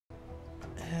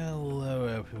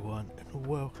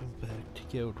welcome back to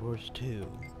Guild Wars 2.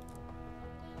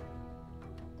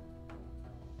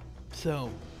 So,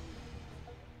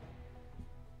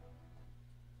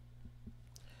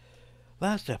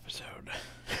 last episode,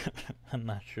 I'm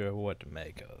not sure what to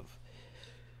make of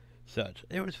such.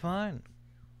 It was fine.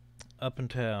 Up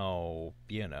until,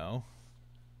 Hidden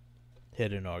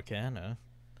Arcana.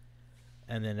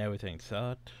 And then everything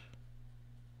sucked.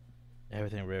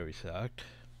 Everything really sucked.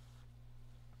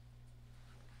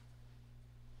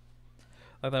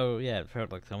 Although, yeah, it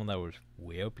felt like someone that was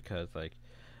weird because, like,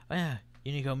 oh yeah,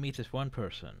 you need to go meet this one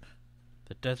person.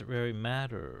 That doesn't really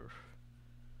matter.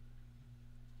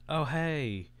 Oh,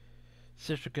 hey,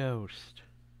 Sister Ghost.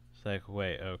 It's like,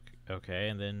 wait, okay,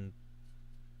 and then,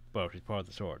 well, she's part of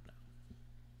the sword now.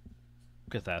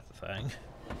 Because that's the thing.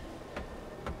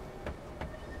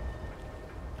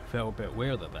 Felt a bit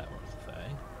weird that that was the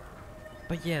thing.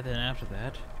 But yeah, then after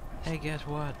that, hey, guess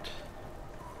what?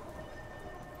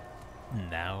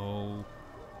 Now,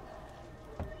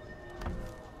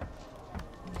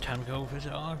 time to go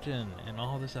visit Ogden and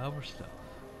all this other stuff.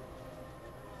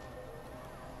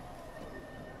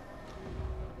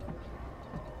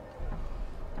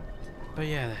 But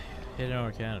yeah, Hidden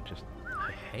Arcana,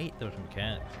 I hate those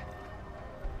mechanics.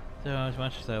 So as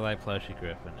much as I like Fleshy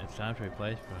Griffin, it's time to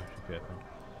replace Fleshy Griffin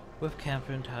with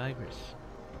Camphor Tigers.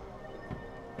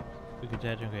 We could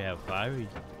technically have fiery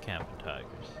Camphor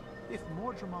Tigers. If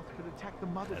Mordremoth could attack the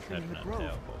mother tree in the grove,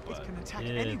 terrible, it can attack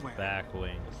its anywhere. Back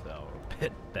wings, though, are a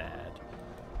bit bad.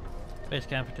 Base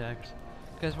Camphor Tigers.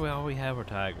 Because we already have our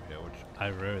tiger here, which I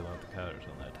really love the colors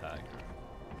on that tiger.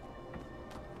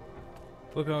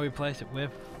 We're going to replace it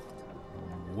with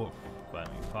wolf,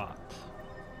 fox.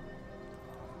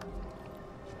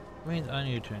 Means I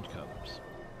need to change colors.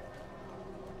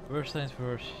 First things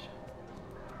first.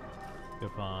 You're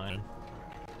fine.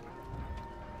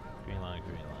 Green line,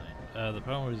 green line. The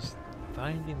problem is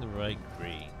finding the right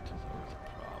green is always a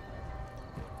problem.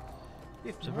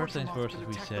 So first things first is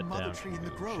we set down to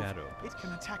shadow. It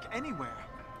can attack anywhere.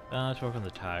 Let's work on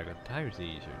the tiger. The tiger's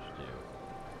easier to do.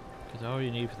 Because all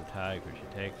you need for the tiger is you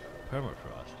take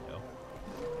Permafrost Hill.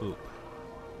 Boop.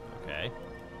 Okay.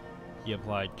 You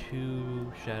apply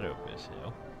 2 Shadow Abyss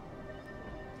Hill.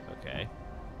 Okay.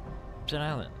 It's an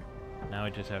island. Now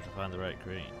we just have to find the right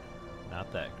green. Not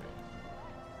that green.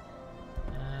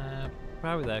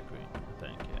 Probably that green, I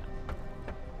think, yeah.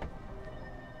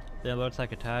 Then it looks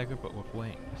like a tiger, but with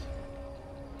wings.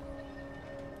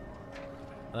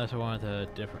 Unless I wanted a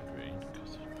different green,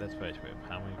 because that's basically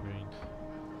how many greens?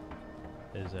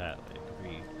 Exactly,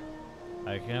 3.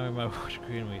 I can't remember which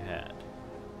green we had.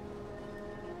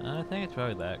 I think it's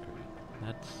probably that green.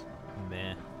 That's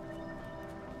meh.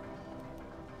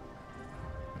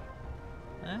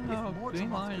 Oh, green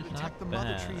line is not the bad,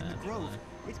 mother tree in the actually. grove,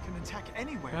 it can attack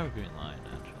anywhere. Probably green line,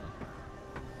 actually.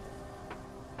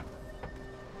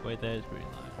 Wait, that is green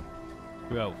line.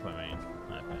 Growth, I mean.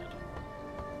 Not bad.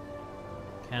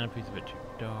 Canopy's a bit too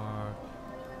dark.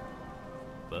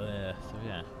 But, so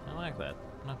yeah, I like that.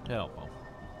 Not terrible.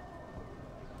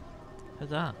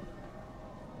 Huzzah!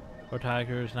 Our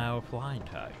tiger is now a flying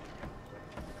tiger.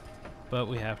 But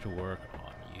we have to work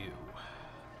on you.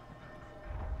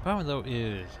 Problem though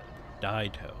is dye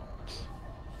tones.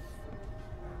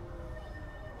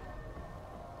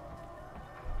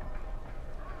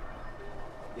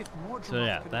 If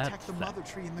Mordremoth could attack the mother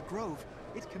tree in the grove,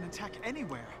 it can attack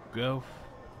anywhere. Growth,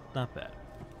 not bad.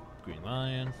 Green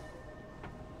lion.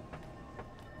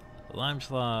 The lime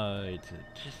slides,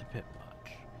 just a bit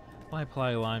much. Why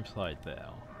apply lime slide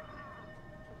though?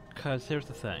 Because here's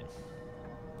the thing.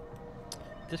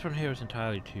 This one here is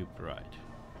entirely too bright.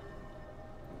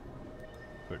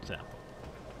 For example.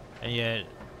 And yet,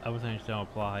 other things don't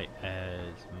apply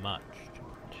as much to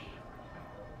it.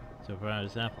 So for an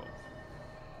example,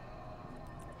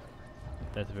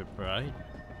 that's a bit bright,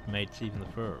 makes even the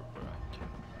fur bright.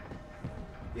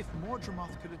 If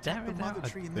Mordremoth could attack the mother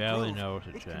tree in the grove,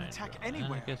 it can attack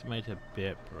anywhere. I guess it makes it a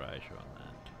bit brighter on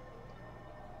that.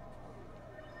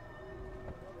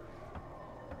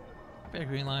 But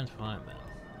green line's fine though.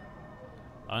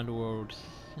 Underworld,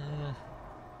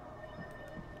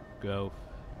 growth.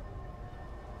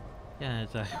 Yeah,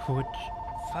 it's like, which,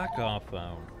 fuck off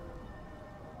phone.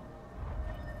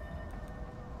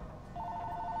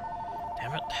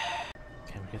 Damn it.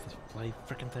 Can't we get this bloody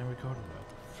frickin' thing recorded with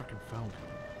the frickin' phone?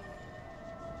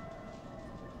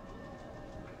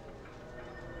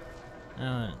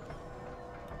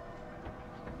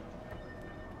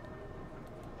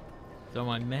 So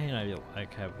my main I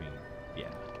like having,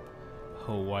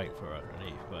 whole white for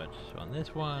underneath, but on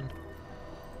this one,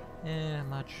 I'm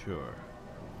not sure.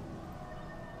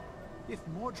 If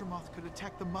Mordramoth could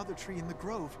attack the mother tree in the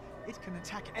grove, it can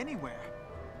attack anywhere.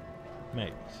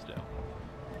 Maybe, still.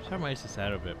 Some ways it's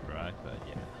out a bit bright, but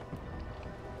yeah.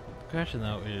 The question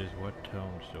though is, what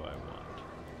tones do I want?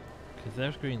 Because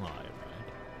there's green light,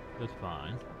 right? That's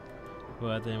fine.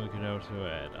 But then we could also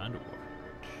add underwood.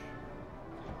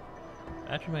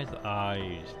 Actually makes the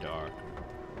eyes darker.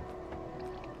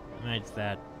 It makes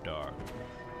that dark.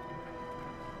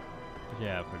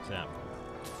 Yeah, for example.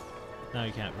 Now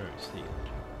you can't really see it.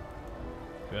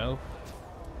 Go.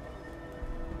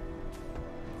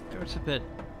 It's a bit.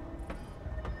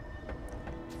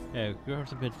 Yeah,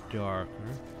 grow's a bit darker.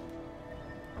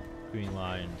 Green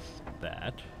lines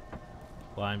that.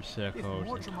 Lime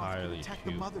circle is entirely attack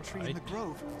too the mother tree in the bright.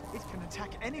 grove, it can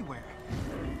attack anywhere.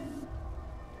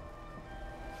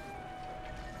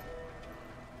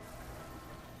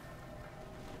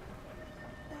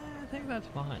 I think that's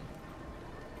fine.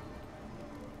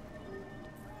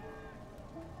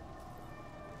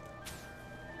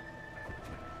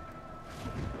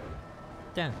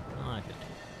 Yeah, I like it.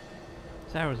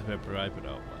 Sour's a bit bright, but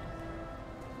oh well.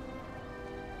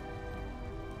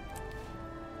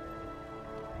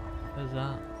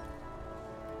 Huzzah.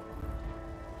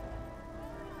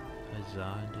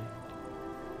 Huzzah indeed.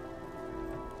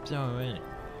 So anyway.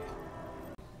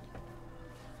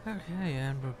 Okay,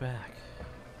 and we're back.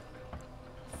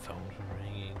 Phones are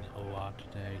ringing a lot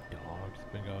today. Dogs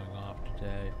have been going off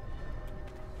today.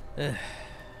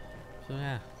 So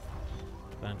yeah,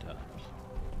 fun times.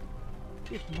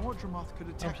 If Mordramoth could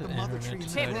attack the mother tree in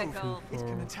the grove, it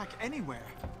can attack anywhere.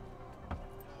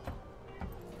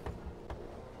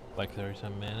 Like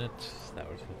 30-some minutes, that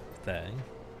was the thing.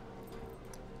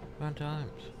 Fun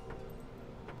times.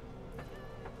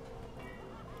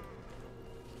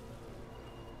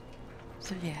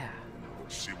 So yeah.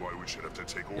 See why we should have to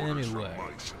take orders from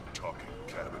mice and talking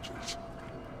cabbages.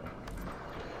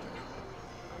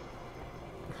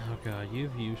 Oh god,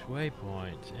 you've used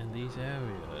waypoints in these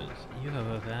areas. You have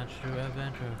advanced your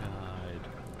adventure guide.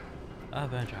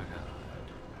 Adventure guide.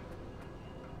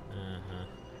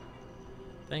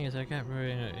 Thing is, I can't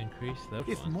really increase those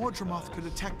If ones Mordramoth could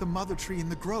attack the mother tree in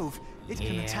the grove, it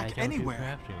can attack anywhere. I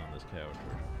don't do crafting on this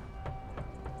character.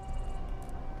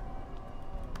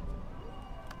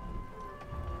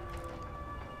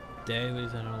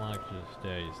 Dailies, I don't like just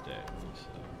dailies, so yeah.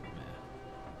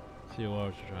 See what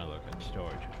we're trying to look at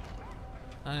storage.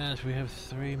 Yes, we have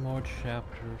 3 more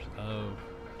chapters of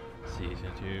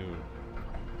Season 2.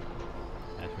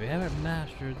 As we haven't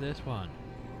mastered this one.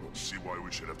 See why we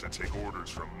should have to take orders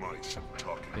from mice and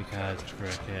talking because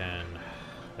frickin'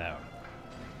 that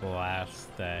last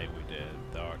thing we did,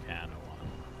 the Arcana one.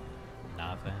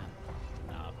 Nothing.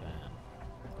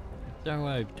 Don't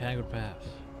worry, Tangled Pass.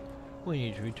 We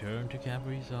need to return to Camp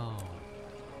Resolve.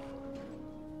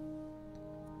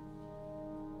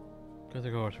 Because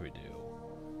of course we do.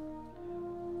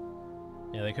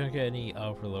 Yeah, they couldn't get any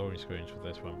alpha loading screens for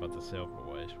this one, but the Silver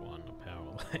Waste one,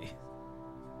 apparently.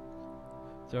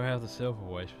 So I have the Silver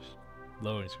Waste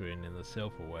loading screen in the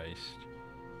Silver Waste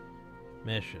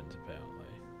missions, apparently.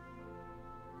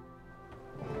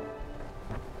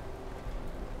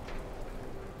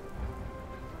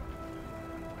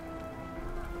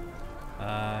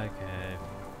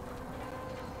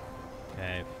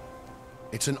 Cave.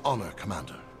 It's an honor,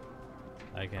 Commander.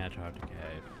 I can't talk to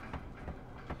Cave.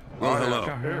 Well, hello.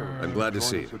 I'm glad to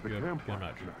see you. You're not sure.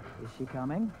 Is she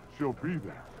coming? She'll be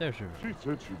there. There she is. She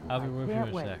said she would. I'll be with you in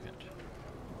a wait. second.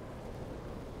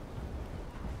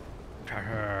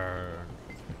 Charr.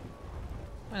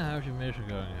 Well, how's your mission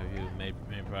going? Have you made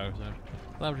progress on it?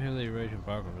 Love to hear the Eurasian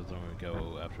Barker was going to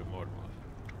go after Mortimer.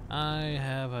 I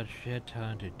have a shit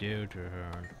ton to do to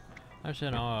her. I've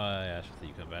said all I ask that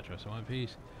you come back to us in one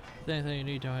piece. If there's anything you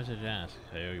need, don't hesitate to ask.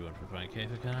 I owe you one for finding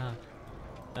Cave and cannot.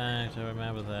 Thanks, I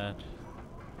remember that.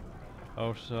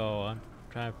 Also, I'm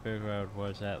trying to figure out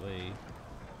where that lead.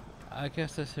 I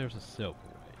guess this here's a Silver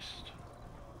Waste.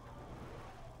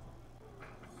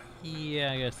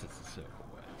 Yeah, I guess it's a Silver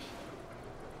Waste.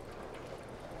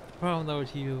 The problem though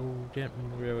is you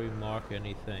didn't really mark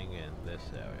anything in this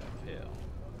area of here.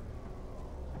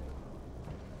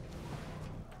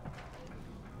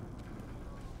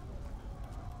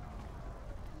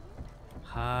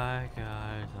 Hi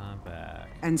guys, I'm back.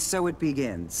 And so it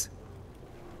begins.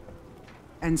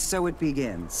 And so it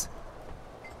begins.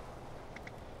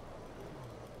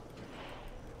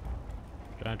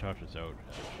 Trying to talk to Zod.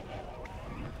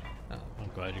 Oh, I'm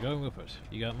glad you're going with us.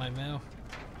 You got my mail?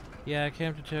 Yeah, I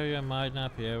came to tell you I might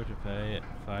not be able to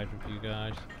fight with you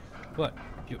guys. But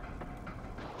you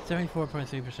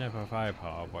 74.3% of our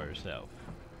firepower by yourself.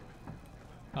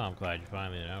 Oh, I'm glad you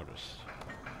finally noticed.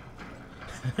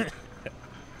 It's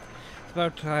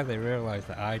about time they realize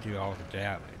that I do all the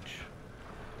damage.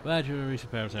 Glad you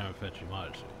recent powers haven't fetched you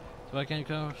much. So I can't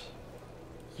come?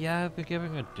 Yeah, I've been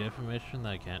giving a different mission that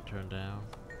I can't turn down.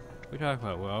 We talked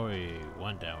about we already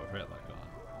went down with Ritlock on.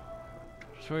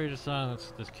 Just for you to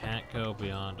silence, this can't go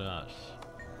beyond us.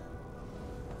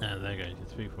 And then I can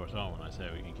speak for us all when I say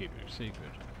we can keep your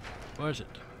secret. What is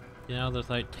it? You know, there's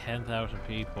like 10,000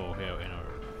 people here in our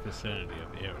vicinity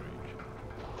of the area.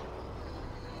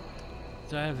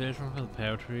 So I have vision from the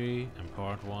pear tree in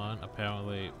part 1.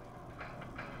 Apparently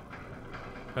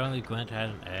Glint had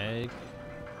an egg.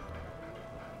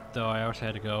 Though I also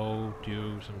had to go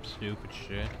do some stupid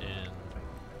shit in,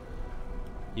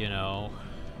 you know,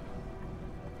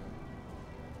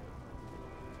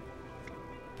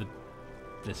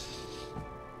 this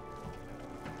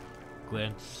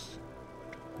Glint's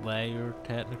layer,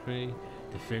 technically,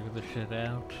 to figure the shit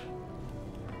out.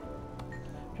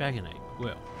 Dragon egg,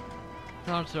 well.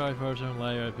 Not sorry for some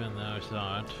layer I've been there, I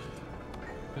saw it.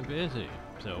 Been busy,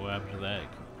 so what happened to the egg?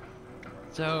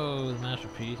 So, the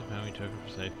masterpiece apparently took it for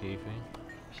safekeeping.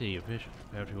 See your vision.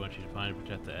 Perhaps we want you to find and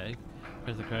protect the egg.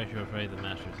 Because the crash you're afraid the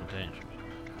master is endangered.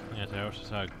 Yes, I also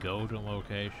saw a golden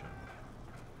location.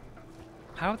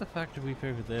 How the fuck did we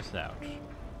figure this out?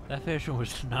 That vision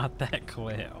was not that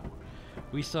clear.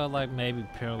 We saw like maybe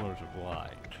pillars of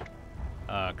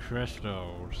light.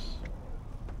 Crystals.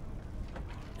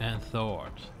 And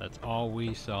thorns. That's all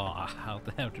we saw. How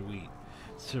the hell did we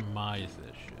surmise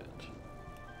this shit?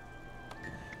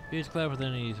 He's clever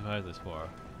than he survived this far.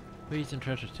 But he's in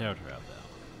treacherous territory out there.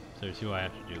 So you see what I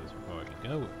have to do this before I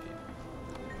can go with you.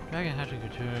 Dragon hunting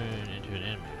could turn into an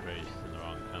enemy if raised in the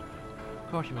wrong company. Of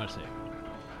course you must save it.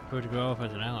 For it to grow up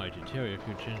as an ally to Interior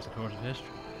could change the course of history.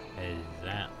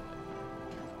 Exactly.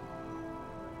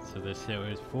 So this here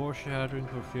is foreshadowing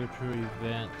for future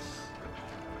events.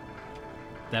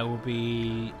 That will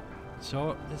be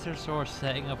this is sort of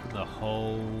setting up the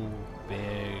whole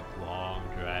big long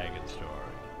dragon story.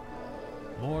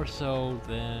 More so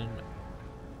than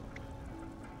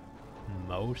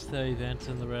most of the events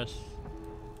in the rest.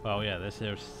 Well, yeah, this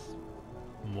is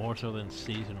more so than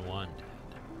season 1 did.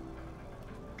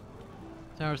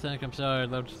 So I was thinking, I'm sorry, I'd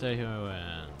love to stay here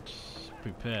and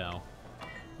prepare.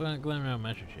 Glenn never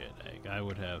mentioned shit. Like, I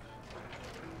would have.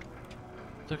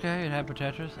 It's okay, it had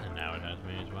Tetris, and now it has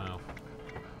me as well.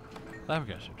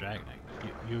 Flabbergasted dragon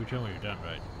egg. You tell me you're done,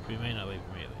 right? But you may not leave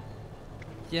immediately.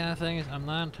 Yeah, the thing is, I'm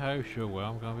not entirely sure where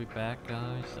I'm gonna be back,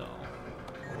 guys, so.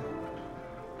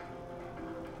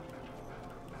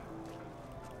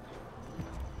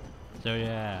 So,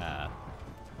 yeah.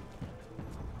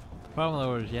 Problem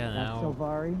though is, yeah, now.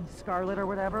 Sylvari, Scarlet, or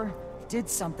whatever, did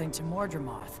something to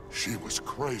Mordremoth. She was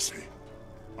crazy.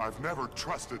 I've never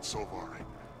trusted Sylvari.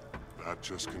 That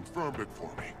just confirmed it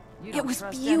for me. It was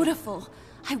beautiful.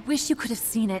 I wish you could have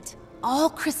seen it. All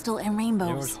crystal and rainbows.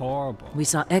 It was horrible. We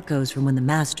saw echoes from when the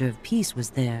Master of Peace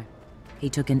was there. He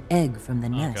took an egg from the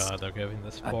nest. Oh god, they're giving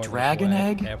this a dragon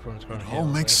egg? It all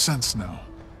makes sense now.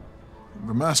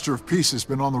 The Master of Peace has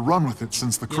been on the run with it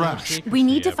since the crash. We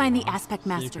need to find the Aspect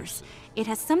Masters. It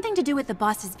has something to do with the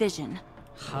boss's vision.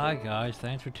 Hi guys,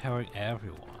 thanks for telling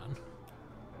everyone.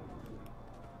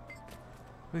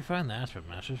 If we find the Aspect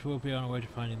Masters, we'll be on our way to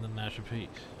finding the Masterpiece.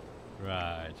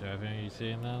 Right, so everything you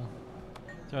see now?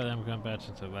 So then we're going back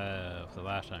since the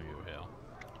last time you were here.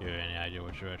 Do you have any idea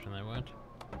which direction they went?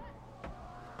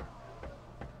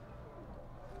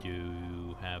 Do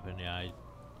you have any idea?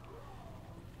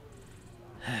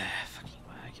 Fucking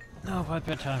wag. No, by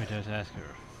bedtime he does ask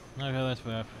her. Okay, let's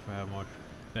wait for have more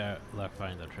luck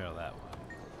finding the trail that way.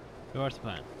 So what's the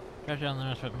plan? Track down the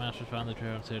Aspect Masters, find the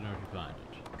trail, and see if you find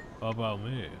it. What about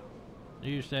me?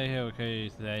 You stay here in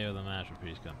case they or the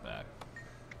Masterpiece come back.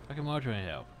 I can more try and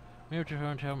help. Maybe to her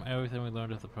and tell them everything we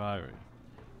learned at the Priory.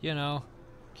 You know,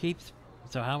 keeps.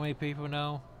 So how many people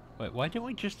know? Wait, why didn't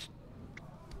we just?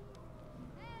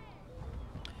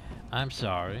 I'm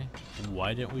sorry.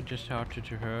 Why didn't we just talk to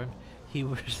Charr? He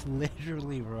was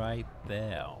literally right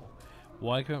there.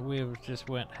 Why couldn't we have just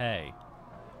went, hey?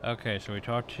 Okay, so we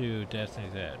talked to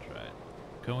Destiny's Edge, right?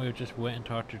 Couldn't we have just went and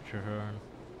talked to Charr?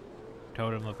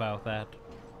 Told him about that?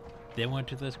 Then went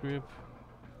to this group?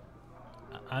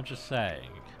 I'm just saying.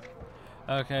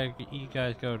 Okay, you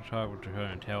guys go talk to her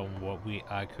and tell him what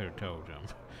I could have told him.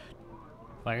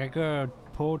 Like, I could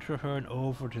have pulled Traherne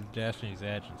over to the Destiny's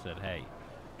Edge and said, hey,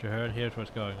 Traherne, here's what's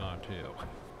going on, too.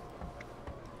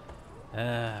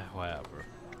 Whatever.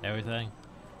 Everything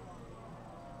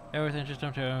just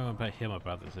don't tell him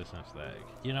about the Resistance Leg.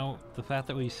 You know, the fact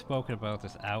that we've spoken about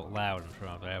this out loud in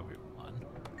front of everyone.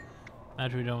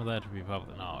 Imagine we don't want that to be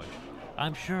public knowledge.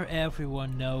 I'm sure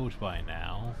everyone knows by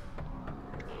now. know.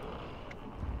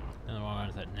 And the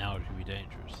one that now it could be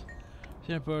dangerous.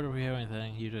 Send bird if we have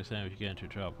anything, you just say if you get into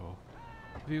trouble.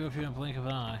 If you in a blink of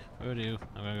an eye, what do?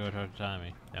 I'm gonna go talk to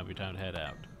Tommy. That'll be time to head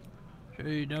out. Sure,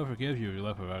 he'd never forgive you if you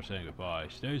left without saying goodbye.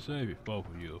 Stay safe, both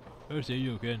of you. I'll see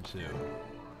you again soon.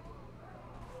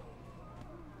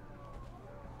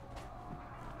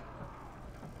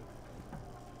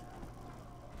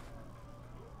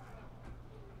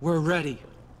 We're ready.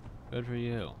 Good for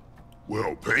you.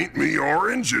 Well, paint me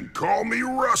orange and call me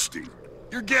Rusty.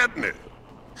 You're getting it.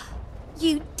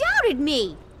 You doubted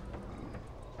me!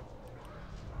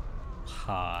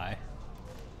 Hi.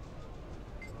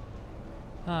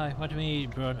 Hi, want to meet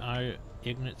Brun, our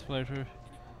ignorant splitter?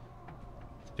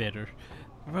 It's bitter.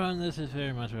 Brun, this is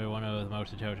very much one of the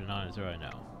most intelligent islands right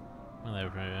now. Well,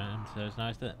 everyone says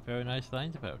very nice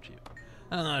things about you.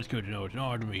 And that's good to know. It's an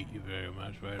honor to meet you very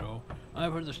much, Fredo.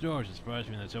 I've heard the stories. It surprised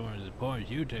me that someone as important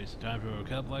as you takes the time for a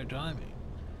cup like Tommy.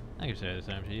 I can say the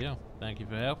same to you. Thank you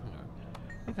for helping her.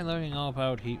 We've been learning all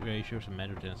about heat ratios and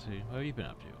mental density. What have you been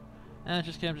up to? And I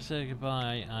just came to say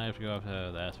goodbye. I have to go off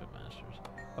to the Aspect Masters.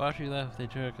 Well, after you left, they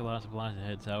took a lot of supplies and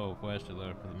head southwest to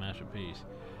look for the Masterpiece.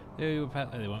 They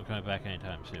won't come back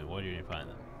anytime soon. Where do you need to find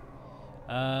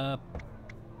them?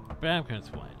 Bram can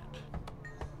explain it.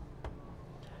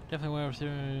 Definitely aware as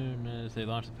soon as they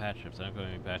launch the patch ships, I'm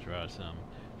going to patch her out some.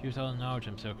 Use all the knowledge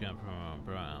I'm soaking up from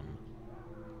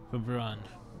Brun.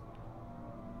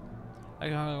 I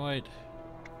can hardly wait.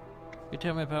 You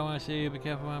tell me if I want to see you. Be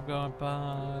careful where I'm going.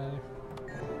 Bye.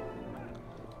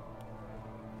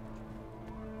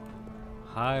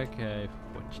 Hi, Cave.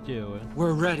 What you doing?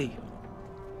 We're ready.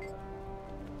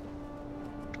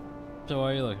 So what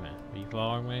are you looking at? Are you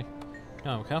following me?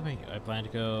 No, I'm coming. I plan to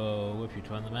go with you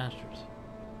to one of the masters.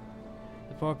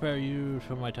 The poor pair used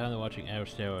from my time watching Arrow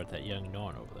stare at that young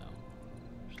Norn over there.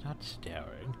 She's not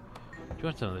staring. She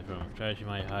wants something from him. Try she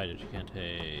might hide it. She can't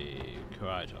take her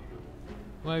eyes off him.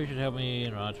 Well, you should help me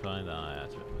and Rod find the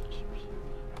Aspect Masters.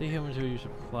 The humans who used to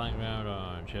flying around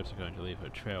on ships are going to leave a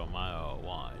trail a mile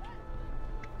wide.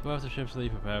 So if the ships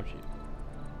leave without you,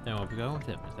 then we'll be going with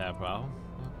them. Is that a problem?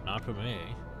 Well, not for me.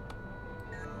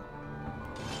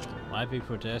 Might be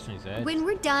for Destiny's Edge. When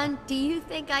we're done, do you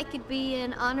think I could be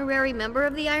an honorary member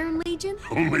of the Iron Legion?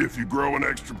 Only if you grow an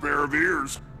extra pair of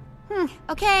ears.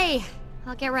 Okay.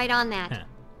 I'll get right on that.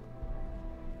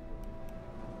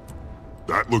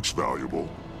 That looks valuable.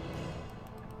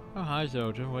 Oh, hi,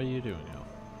 Zoltan. What are you doing now?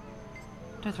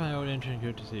 That's my old intern.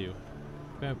 Good to see you.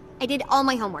 I did all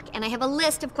my homework, and I have a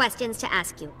list of questions to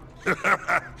ask you.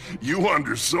 You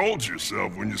undersold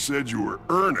yourself when you said you were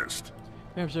earnest.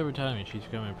 Perhaps every time she's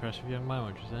become an impressive young man,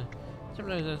 would you say?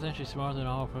 Sometimes I think she's smarter than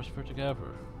all of us put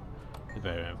together. The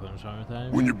better influence on her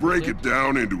than when you break it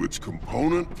down into its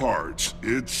component parts,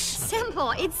 it's...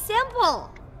 Simple! It's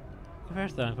simple! The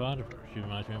first time I'm fond of her. She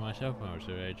reminds me of myself when I was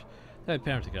her age. Though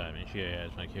parents got me, she has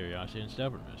my curiosity and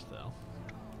stubbornness, though.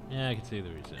 Yeah, I can see the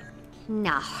resemblance.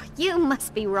 No, you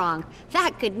must be wrong.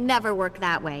 That could never work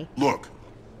that way. Look,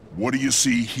 what do you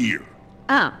see here?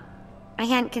 Oh, I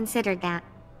hadn't considered that.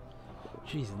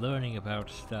 She's learning about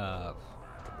stuff.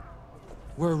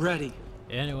 We're ready.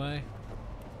 Anyway.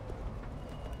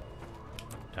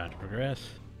 Time to progress.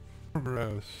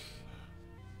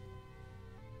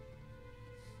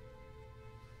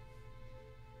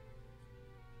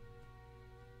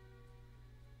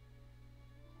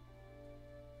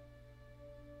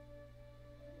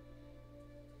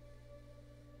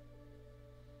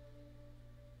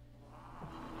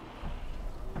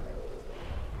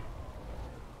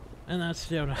 And that's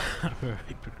still not very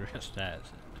progressed, has it?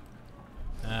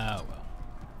 Oh well.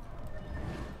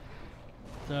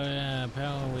 So yeah,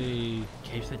 apparently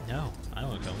Cave said no, I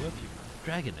don't want to come with you.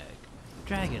 Dragon Egg.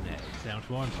 Dragon Egg sounds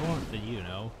more important than, you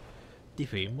know,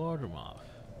 defeating Mortimer.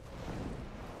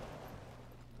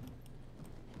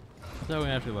 So we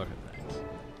have to look at things.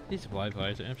 These supply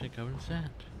piles are empty and covered in sand.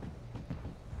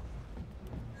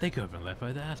 They could have been left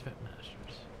by the Aspect Masters.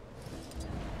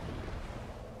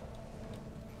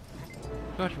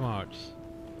 Scotch marks.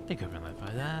 They could have been left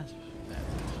by the Aspect Masters.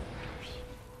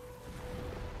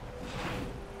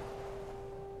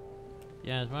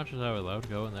 Yeah, as much as I would love to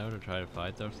go in there to try to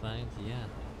fight those things, yeah.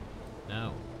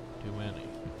 No. Too many.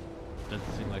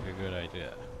 Doesn't seem like a good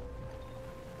idea.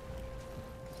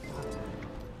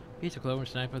 Piece of clover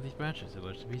sniped by these branches. It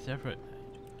looks to be separate.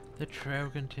 The trail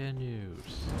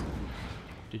continues.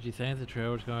 Did you think the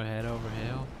trail was going to head over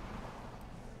hill?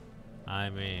 I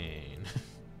mean...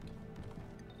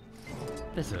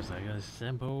 This looks like a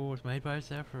symbol was made by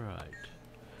Zephyrite.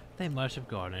 They must have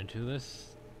gone into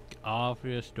this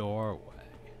obvious doorway.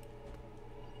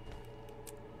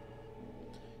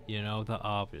 You know, the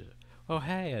obvious. Oh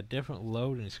hey, a different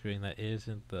loading screen that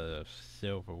isn't the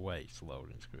Silver Waste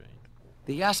loading screen.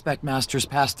 The Aspect Masters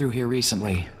passed through here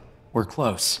recently. We're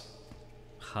close.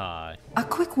 Hi. A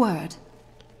quick word.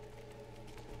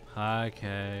 Hi,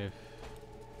 Cave.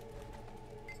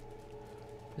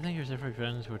 You think your different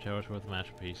friends will tell us where the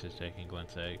masterpiece is taking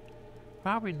Glenn's egg?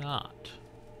 Probably not.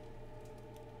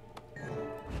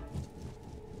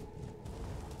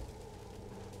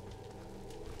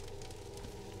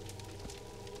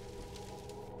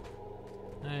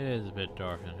 It is a bit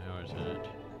dark in here, isn't it?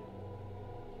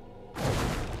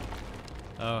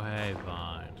 Oh hey,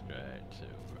 vines, great,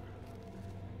 super.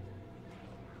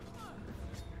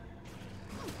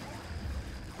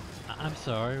 I'm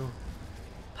sorry.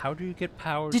 How do you get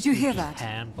power? Did you hear just that?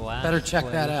 Hand blast Better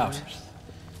check that out. lasers?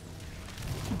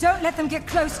 Don't let them get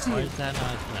close to Why you. is that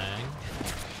not a thing?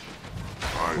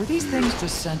 Were these things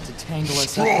just sent to tangle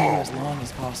us up here as long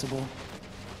as possible?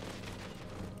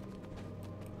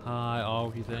 Hi, all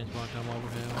of you things want to come over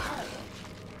here?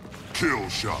 Kill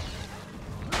shot.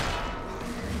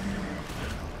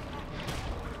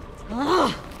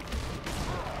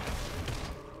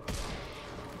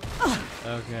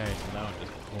 Okay, so that one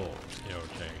just pulls,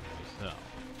 irritating myself.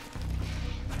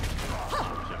 So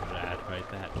I'm gonna activate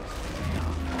that.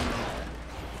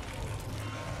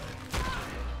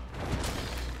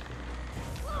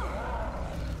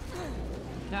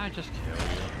 Did I just kill you?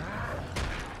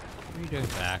 What are you doing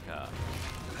back up?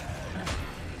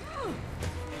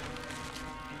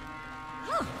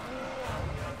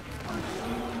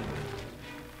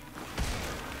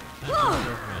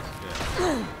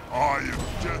 I am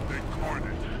death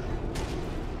incarnate.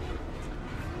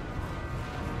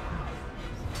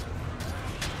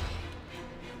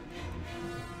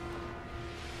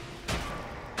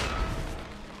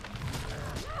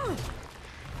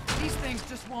 These things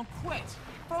just won't quit.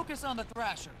 Focus on the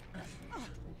Thrasher.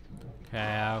 Okay,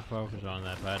 I'll focus on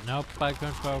that, but nope, I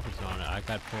couldn't focus on it. I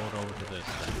got pulled over to this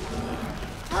thing.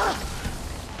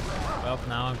 Well,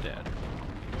 now I'm dead.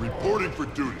 Reporting for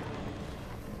duty.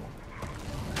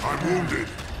 I'm wounded.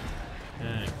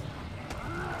 Okay.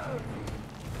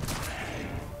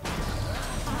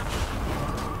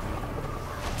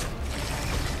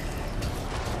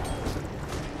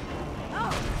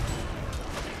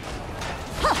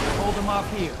 Hold them off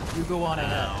here. You go on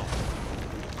ahead. Ow.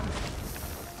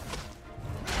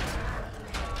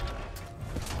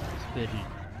 Spitty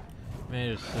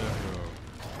made a circle of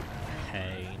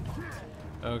pain.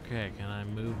 Okay, can I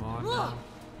move on now?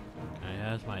 Can I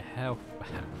have my health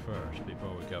back first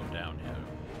before we go down here?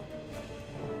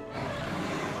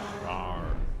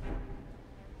 Charr.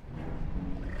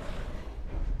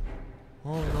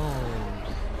 Oh no.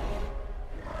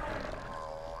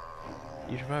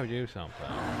 You should probably do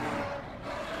something.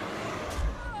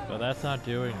 But that's not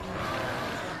doing something.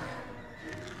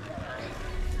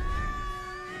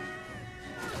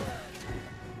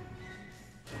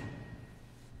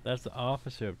 That's the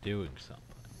opposite of doing something.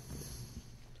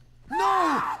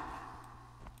 No!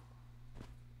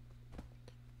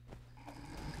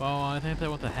 Well, I think they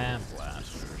want the hand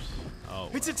blasters. Oh.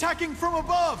 It's attacking from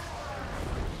above!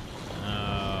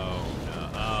 No, no,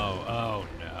 oh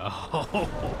no. Oh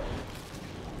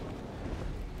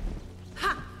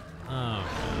no.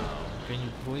 Can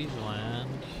you please land?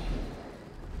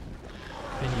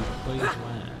 Can you please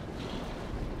land?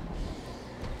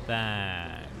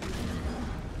 Thanks.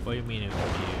 What do you mean it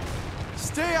was you?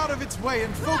 Stay out of its way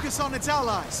and focus on its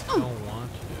allies! I don't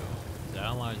want to. The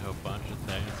allies are a bunch of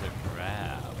things to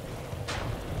grab.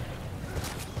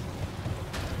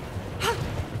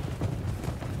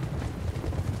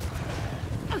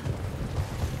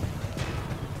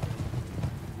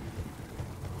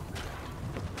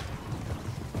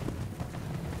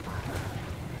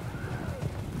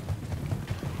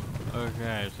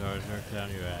 Okay, so I took down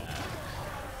your ass.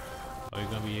 Are you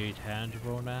gonna be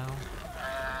tangible now?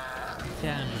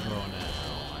 Tangible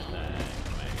now, I think,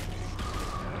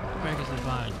 maybe. Break us a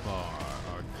vine bar,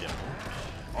 or don't.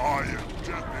 I am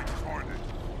death incarnate.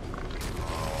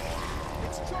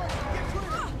 It's Charr! Get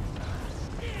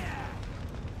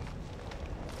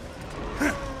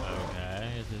clear!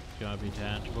 Okay, is it gonna be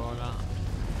tangible or not?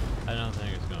 I don't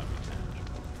think it's gonna be tangible.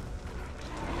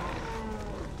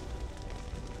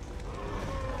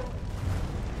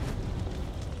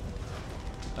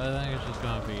 I think it's just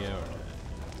gonna be irritating.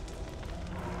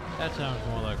 That sounds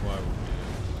more like what we do.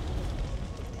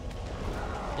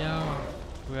 You know,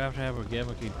 we have to have a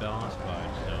gimmicky balance fight,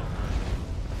 so.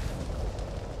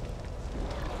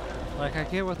 Like, I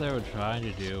get what they were trying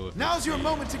to do with Now's your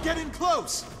moment to get in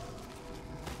close!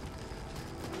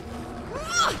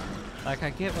 Like, I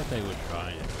get what they were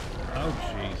trying to do. Oh,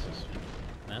 Jesus.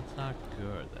 That's not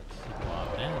good. That's a lot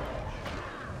of damage.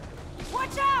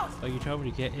 Watch out! But you told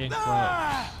me to get in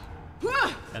close.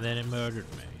 And then it murdered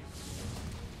me.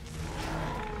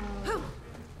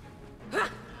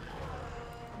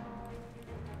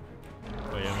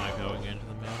 Wait, am I going into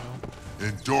the middle?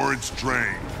 Endurance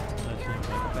drain. That seems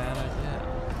like a bad idea.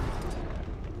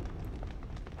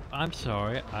 I'm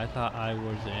sorry, I thought I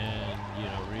was in, you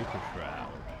know, Reaper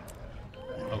Shroud.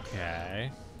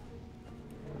 Okay.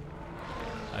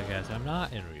 I guess I'm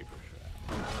not in Reaper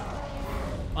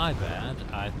Shroud. My bad,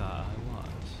 I thought I was.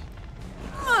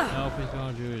 Nope, he's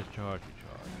gonna do his charge.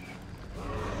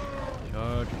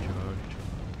 Charge. Charge.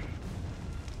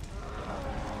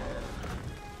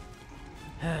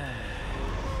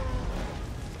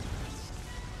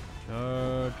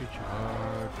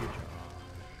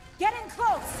 Get in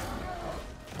close!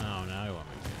 Oh, now you want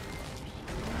me to get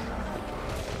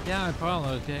close. Yeah, my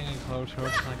problem is getting in close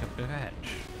hurts like a bitch.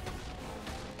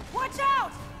 Watch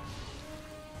out!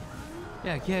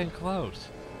 Yeah, get in close.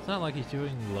 It's not like he's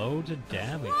doing loads of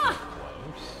damage up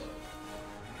close.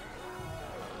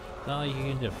 It's not like you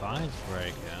can Defiance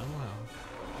break him.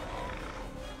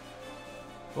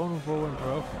 Vulnerable and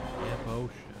broken. Yeah,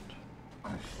 bullshit.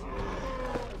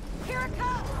 Here it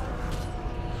comes!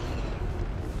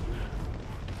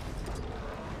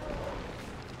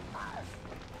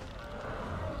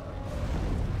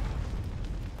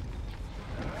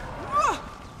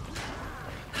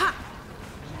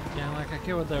 Yeah, like I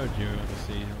get what they were doing this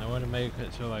season. They want to make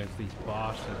it so like these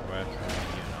bosses were actually,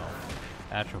 you know,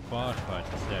 actual boss fights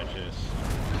instead of just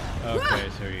okay,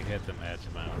 so you hit them X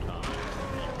amount of times, and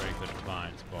then you break the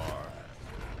Defiance bar,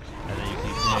 and then you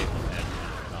keep hitting them X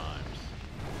amount of times.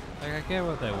 Like I get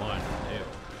what they wanted to do.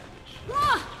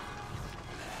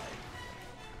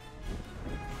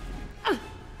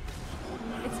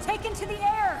 It's taken to the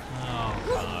air! Oh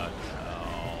god, no.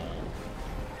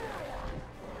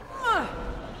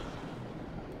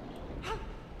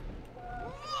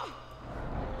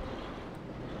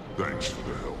 Thanks for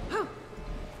the help.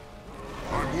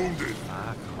 I'm wounded.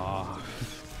 Fuck off.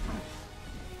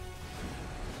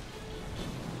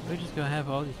 We're just gonna have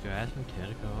all these grasping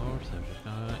tentacles. I'm just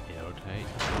gonna irritate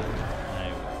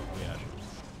them. Yeah.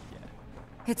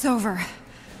 It's over.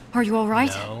 Are you alright?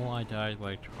 No, I died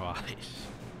like twice.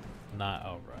 Not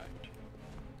alright.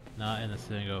 Not in a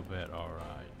single bit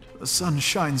alright. The sun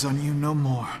shines on you no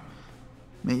more.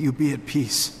 May you be at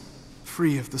peace,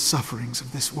 free of the sufferings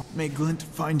of this world. May Glint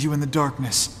find you in the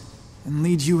darkness and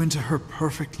lead you into her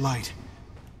perfect light.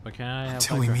 But can I have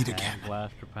until like we her meet hand again.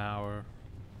 blaster power?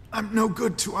 I'm no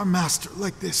good to our master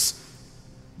like this.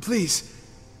 Please,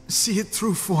 see it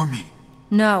through for me.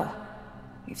 No.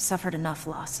 We've suffered enough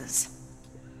losses.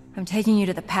 I'm taking you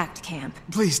to the Pact camp.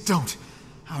 Please don't.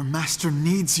 Our master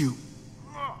needs you.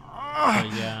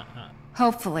 Yeah.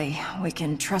 Hopefully, we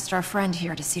can trust our friend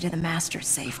here to see to the master's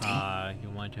safety. You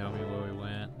want to tell me where we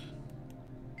went?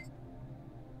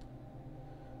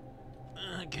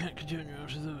 I can't continue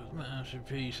to the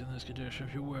masterpiece in this condition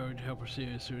if you're willing to help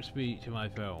proceed to speak to my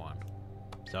fair one.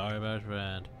 Sorry about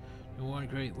friend. You one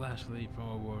great last leap from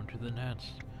a world to the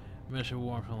next. Mr.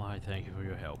 Warmth and Light, thank you for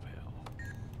your help, Hill.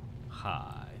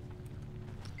 Hi.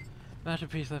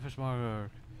 Masterpiece left us mark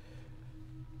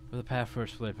for the path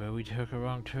first flip, but we took a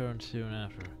wrong turn soon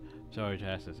after. Sorry to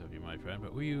ask this of you, my friend,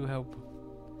 but will you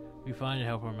find and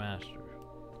help our master?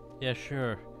 Yeah,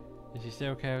 sure. Is he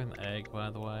still carrying the egg, by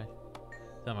the way?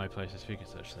 It's not my place to speak of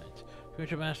such things.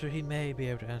 Future master, he may be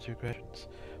able to answer your questions.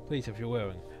 Please, if you're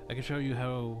willing, I can show you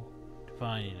how to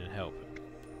find and help him.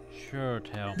 Sure,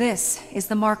 tell me. This is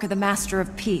the mark of the Master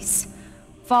of Peace.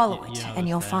 Follow it, know and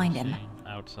you'll find him.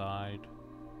 Outside,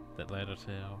 that led us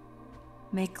here.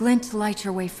 May Glint light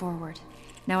your way forward.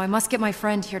 Now I must get my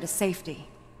friend here to safety.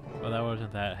 Well, that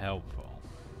wasn't that helpful.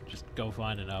 Just go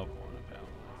find another one,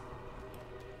 apparently.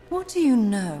 What do you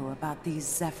know about these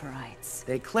Zephyrites?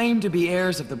 They claim to be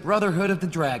heirs of the Brotherhood of the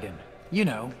Dragon. You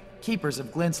know, keepers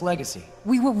of Glint's legacy.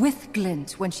 We were with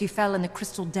Glint when she fell in the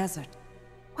Crystal Desert.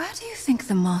 Where do you think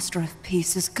the Master of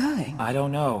Peace is going? I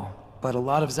don't know, but a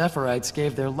lot of Zephyrites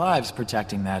gave their lives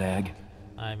protecting that egg.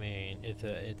 I mean, it's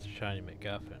a shiny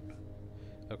MacGuffin.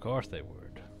 Of course they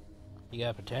would. You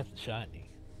gotta protect the shiny.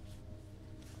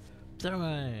 So,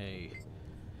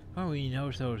 well, we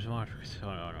noticed those monsters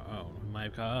on our own. We might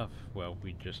have caught up. Well,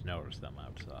 we just noticed them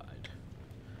outside.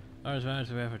 Our advantage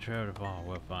if we have a trail to follow,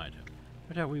 we'll find him.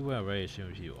 But that we will ready as soon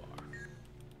as you are.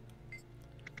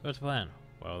 What's the plan?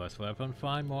 Well, let's let them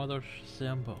find more of those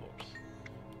symbols.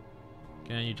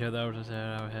 Can you tell those that's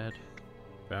out ahead?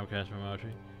 Broadcast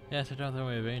promotion? Yes, I don't think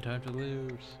we have any time to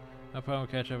lose. No problem,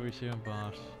 catch up with you soon,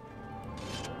 boss.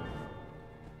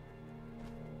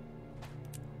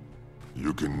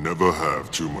 You can never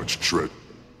have too much treasure.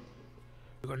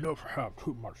 You can never have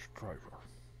too much treasure.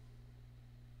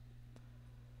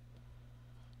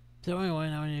 So anyway,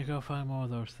 now we need to go find more of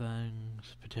those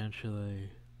things,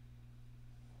 potentially.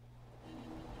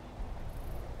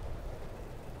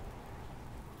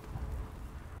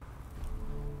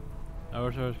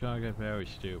 Also, it's gonna get very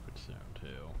stupid soon,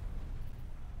 too.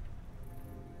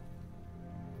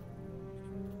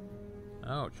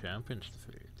 Oh, champions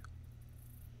defeat.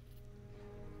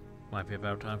 Might be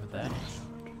about time for that.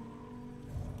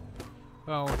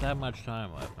 Well, with that much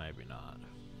time left, maybe not.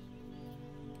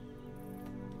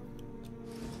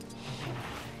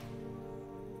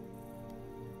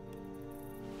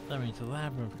 That means the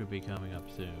labyrinth could be coming up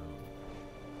soon.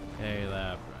 Hey,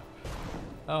 labyrinth.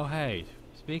 Oh, hey.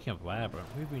 Speaking of labyrinth,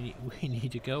 we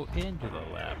need to go into the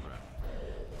labyrinth.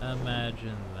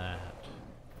 Imagine that.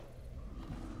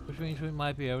 Which means we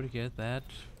might be able to get that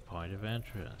point of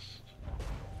interest.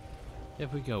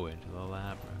 If we go into the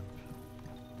labyrinth.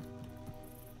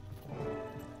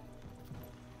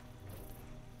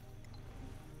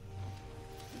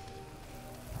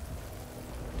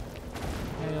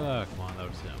 Hey look, come on, that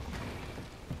was him.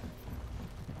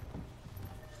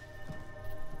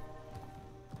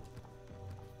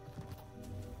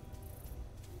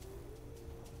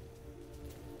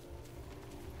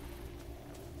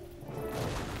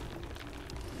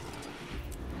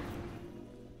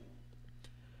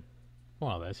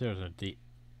 Well, this is a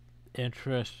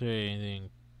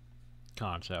interesting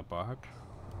concept art.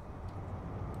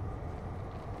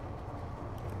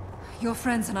 Your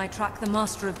friends and I tracked the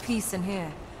Master of Peace in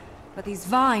here, but these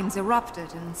vines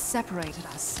erupted and separated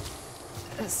us.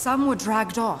 Some were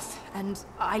dragged off, and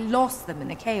I lost them in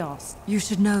the chaos. You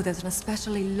should know there's an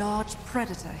especially large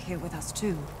predator here with us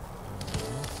too.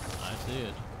 I see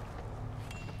it.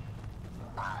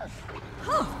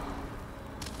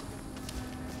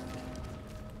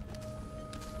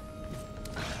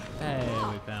 Hey,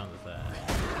 we found the thing.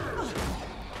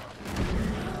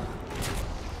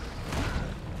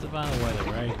 To find a way to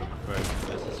break them first.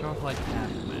 It's sort of like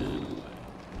Pac-Man.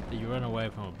 You run away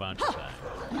from a bunch of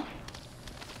things.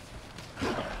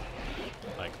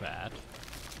 Like that.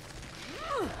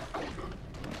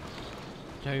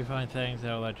 Until you find things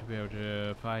that will let you be able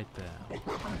to fight them.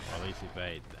 Or at least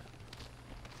evade them.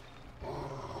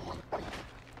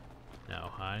 No,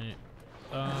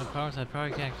 promise I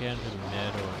probably can't get into the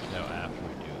middle until after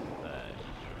we do the thing.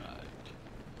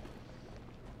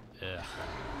 Right. Ugh.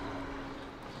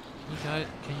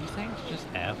 Can you things just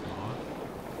F off?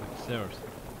 Like, seriously.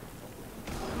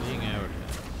 Being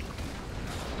irritated.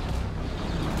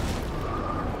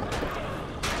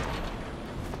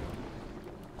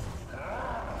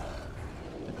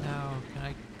 But now, can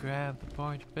I grab the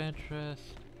point of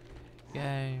interest?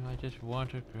 Game, I just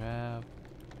want to grab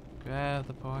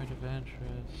the point of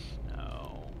interest.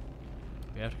 No.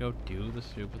 We have to go do the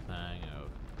stupid thing of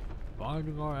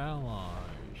finding our allies.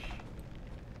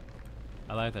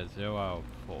 I like that 0 out of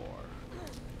 4.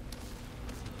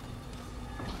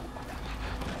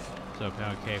 So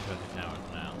Pound Cave has a tower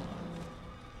now.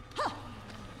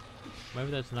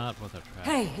 Maybe that's not what they're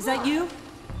trying. Hey, is that you?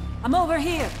 I'm over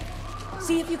here.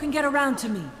 See if you can get around to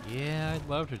me. Yeah, I'd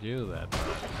love to do that.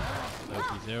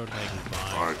 But Zero taking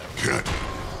fine. I can't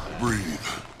breathe.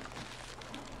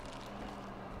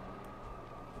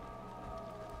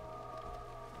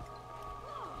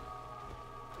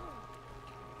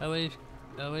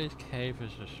 At least Cave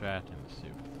is distracting the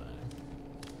stupid thing.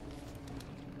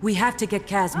 We have to get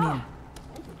Casimir.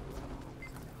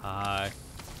 Hi.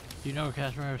 Do you know where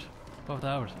Casimir is? Both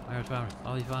hours. I heard found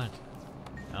all these vines.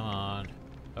 Come on.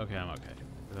 Okay, I'm okay.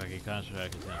 If I can concentrate, I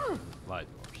can send light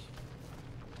force.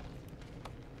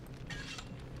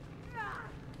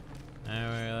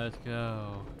 Anyway, let's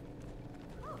go.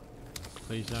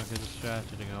 Please don't get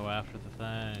distracted and go after the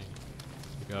thing.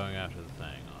 You're going after the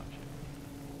thing, aren't you?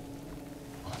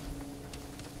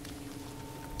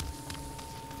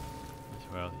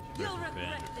 Well, these frickin'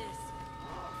 vendors.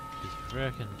 These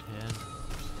frickin' tenders.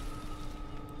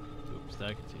 Oops, I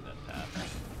can see that path.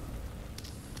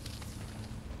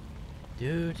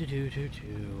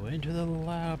 Into the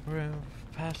labyrinth,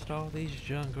 past all these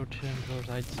jungle timbers.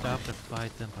 I'd stop to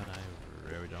fight them, but I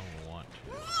really don't want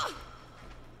to.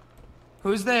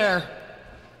 Who's there?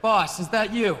 Boss, is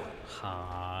that you?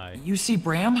 Hi. You see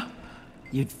Bram?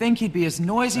 You'd think he'd be as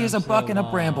noisy as a buck in a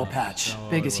bramble patch,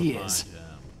 big as he is.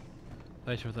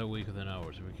 Place with a weaker than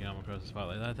ours. If we come across the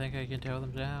spotlight, I think I can tear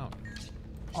them down.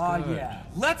 Aw, yeah.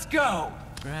 Let's go!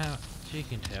 She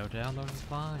can tear down those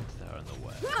vines that are in the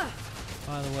way.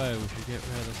 By the way, we should get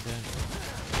rid of the fence.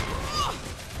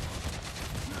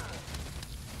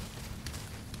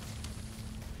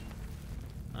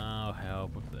 I'll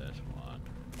help with this one.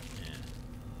 Yeah.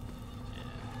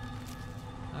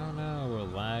 Oh no, we're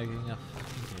lagging a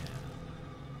fucking again.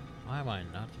 Why am I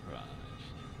not surprised?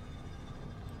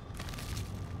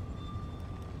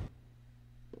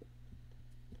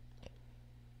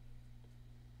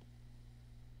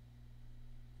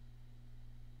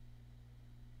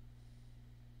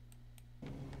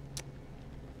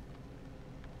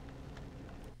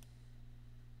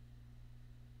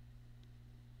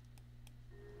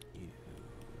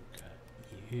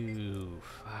 You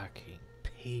fucking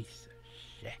piece of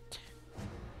shit.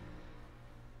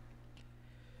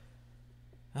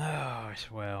 Oh,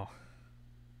 well.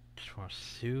 Just want to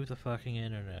sue the fucking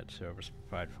internet service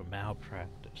provider for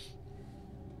malpractice.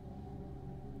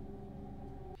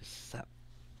 So,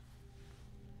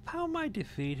 how am I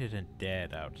defeated and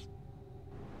dead out?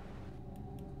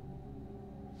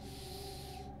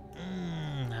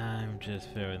 I'm just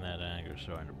feeling that anger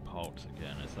starting to pulse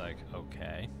again. It's like,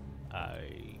 okay.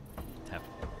 I have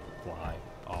to fly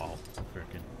all the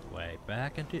freaking way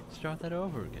back and start that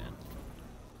over again.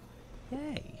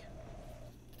 Yay!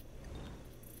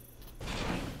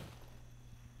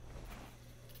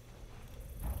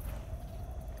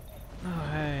 Oh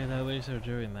hey, at least they're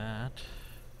doing that.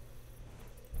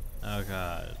 Oh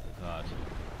god, it's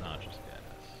not just gas.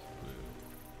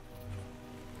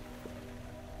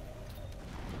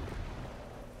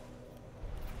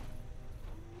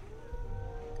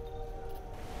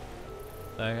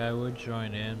 Like, I would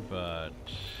join in, but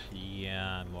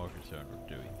yeah, I'm more concerned with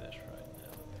doing this right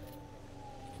now.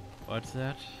 What's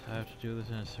that? I have to do this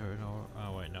in a certain order.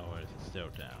 Oh wait, no, it's still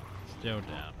down. It's still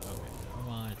down. Okay, never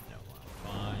mind. No,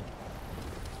 fine.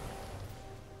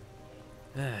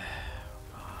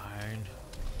 Fine.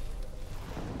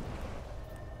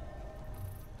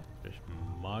 Just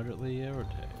moderately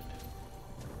irritated.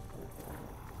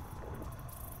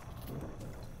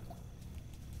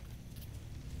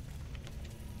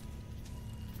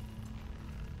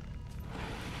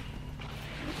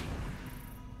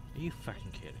 Are you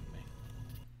fucking kidding me?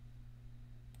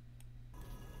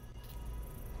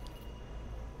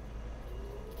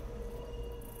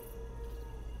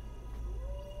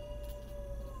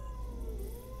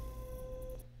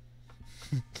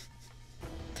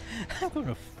 I'm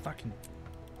gonna fucking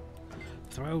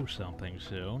throw something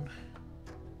soon.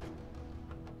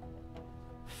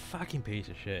 Fucking piece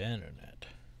of shit internet.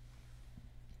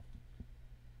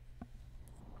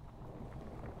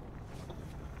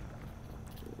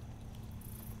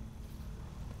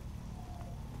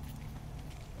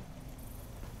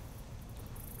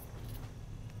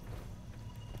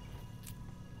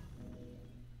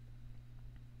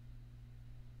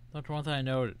 That's one thing I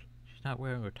noted. She's not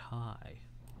wearing a tie.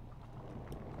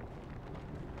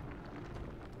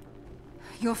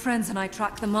 Your friends and I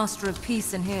tracked the Master of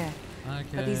Peace in here. Okay.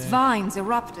 But these vines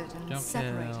erupted and Don't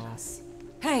separated kill. us.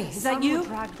 Hey, is that Some you? were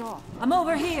dragged off. I'm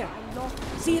over here.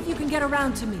 See if you can get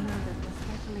around to me. Know that an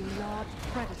especially large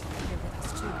predator lived with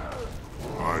us too.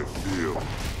 I feel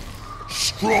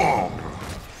strong.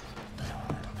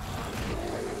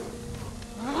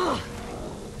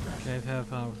 Okay, have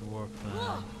fun with the work then.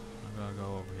 I'm gonna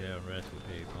go over here and rescue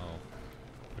people.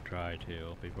 Or try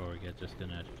to, before we get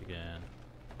disconnected again.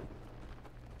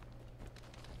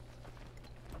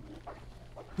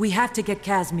 We have to get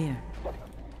Casimir.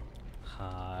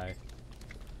 Hi.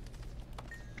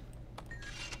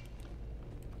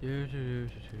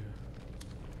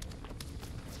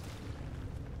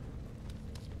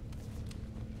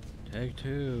 Take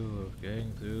 2 of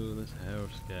getting through this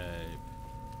hellscape.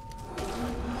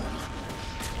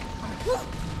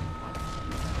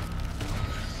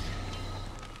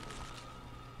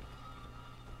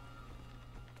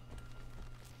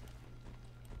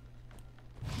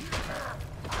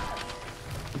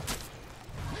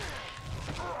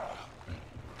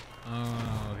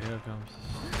 Oh, here comes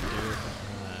the serious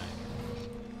attack.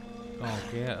 Gonna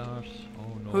get us.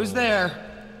 Oh no. Who's there?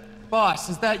 Boss,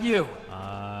 is that you?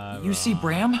 You see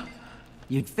Bram?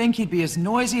 You'd think he'd be as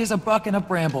noisy as a buck in a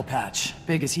bramble patch,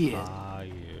 big as he is.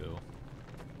 You.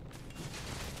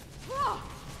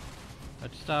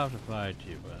 I'd stop to fight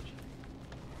you, but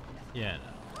yeah,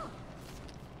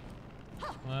 no.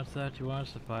 What's that? You want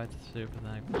us to fight the super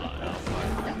thing? Fine, I'll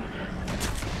fight.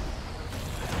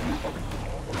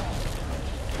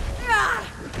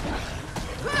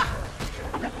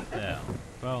 Yeah.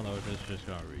 Well, no, it's just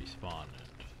gonna respawn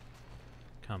and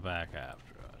come back after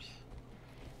us.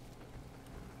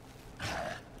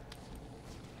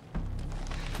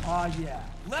 Aw, yeah.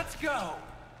 Let's go!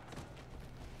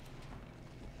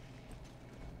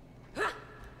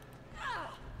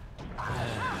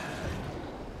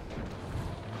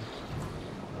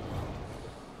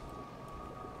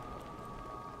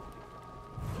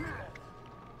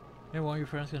 Hey, one of your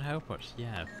friends can help us.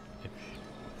 Yeah,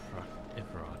 if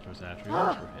Rod was actually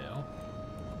over here.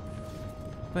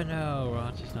 But no,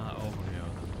 Rod's is not over here.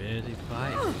 They're busy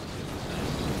fighting.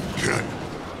 Can't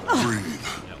breathe.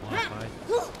 You don't want to fight?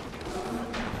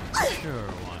 Sure,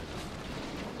 why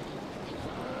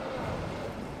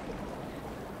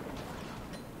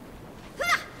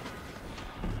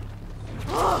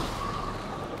not?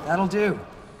 That'll do.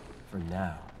 For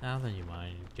now. Now then, you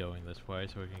mind going this way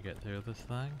so we can get through this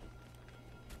thing?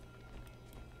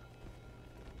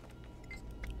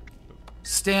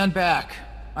 Stand back.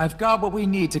 I've got what we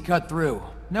need to cut through.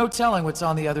 No telling what's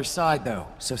on the other side, though,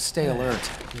 so stay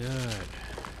alert. Good.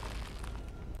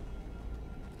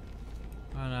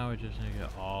 Well, now we just need to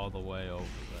get all the way over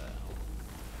there.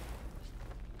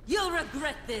 You'll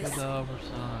regret this! To the other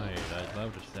side. I'd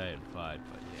love to stay and fight,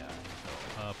 but yeah,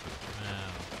 go up and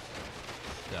down.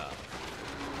 Stuff.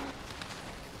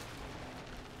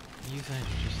 You things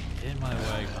are just in my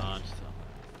way constantly.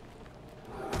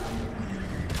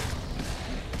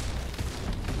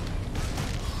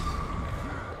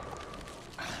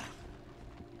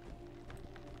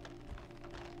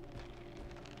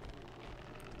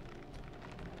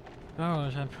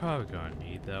 Oh, I'm probably gonna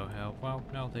need their help. Well,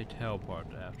 no, they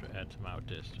teleported after X amount of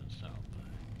distance, don't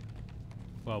they?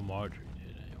 Well, Marjorie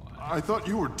did anyway. I thought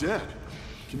you were dead.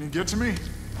 Can you get to me?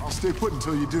 I'll stay put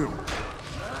until you do.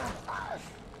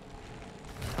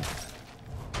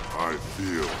 I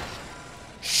feel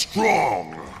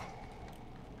strong.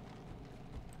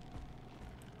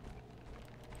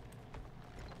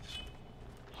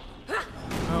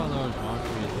 Oh, those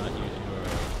Marjorie's not using her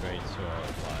great sword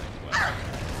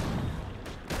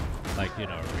like, you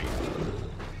know,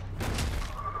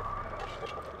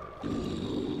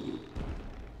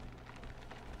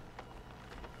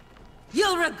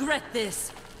 You'll regret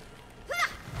this! Yeah,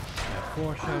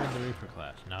 foreshadowing the Reaper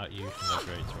class, not using the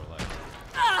great sword like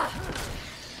that.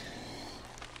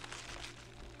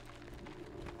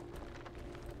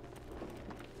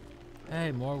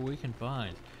 Hey, more weakened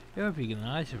vines. It would be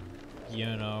nice if,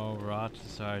 you know, Rots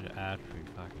decided to actually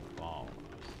fucking follow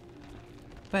us.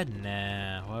 But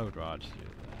nah, why would Rots do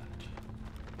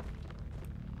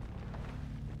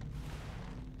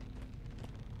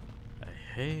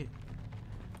that?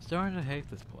 Starting to hate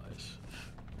this place.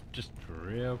 Just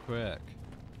real quick.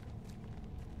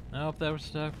 Nope, they were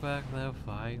stuck back there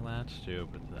fighting that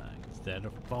stupid thing instead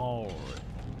of forward.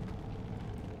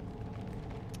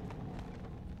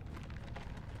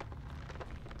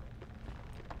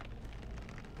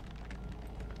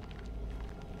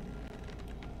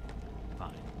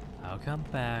 Fine, I'll come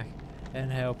back and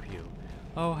help you.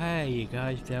 Oh hey, you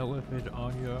guys dealt with it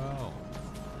on your own.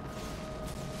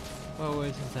 Well,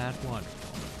 isn't that wonderful?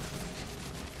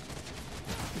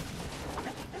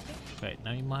 Wait,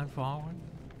 now you mind following?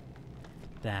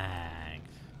 Thanks.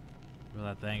 Will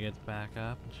that thing get back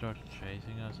up and start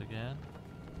chasing us again?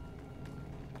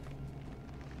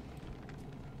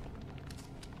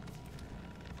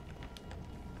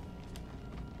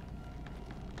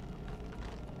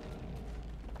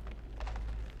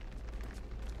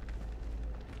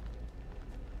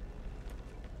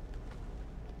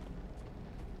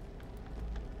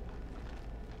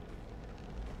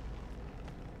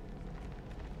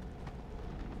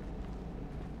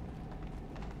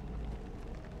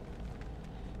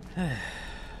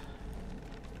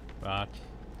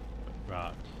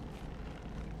 Rot.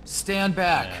 Stand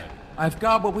back. I've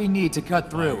got what we need to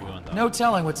cut through. No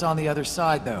telling what's on the other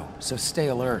side, though, so stay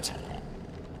alert.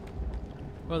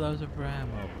 Well, there's a Bram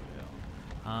over here.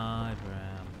 Hi,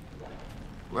 Bram.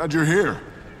 Glad you're here.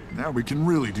 Now we can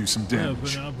really do some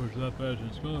damage. Yeah, but that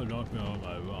person's gonna knock me on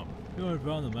my rump. You wanna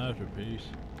found the masterpiece?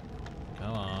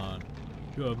 Come on.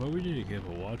 Sure, but we need to keep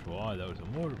a watchful eye. That was a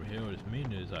mortar here as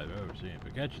mean as I've ever seen.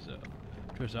 Forget yourself.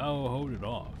 Trust I will hold it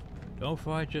off. Don't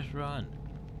fight, just run.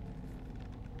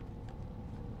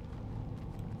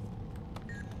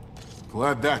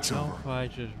 Glad that's over. Don't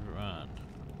fight, just run.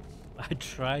 I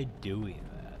tried doing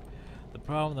that. The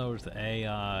problem though is the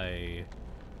AI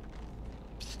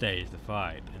stays the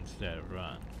fight instead of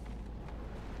run.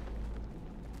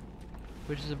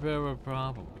 Which is a bit of a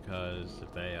problem because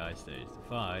if AI stays the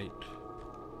fight,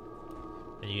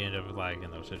 then you end up like in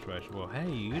those situations, well hey,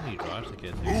 you need Ross to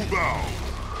get through. Move out!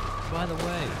 By the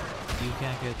way, you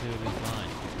can't get through these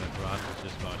lines because Ross is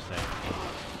just gonna stay.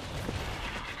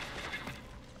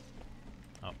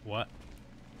 Oh, what?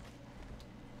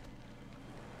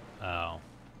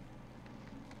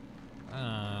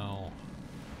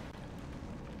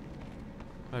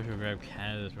 I should grab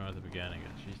Canada's from at the beginning.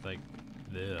 She's like,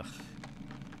 ugh.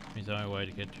 Means the only way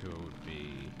to get to her would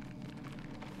be.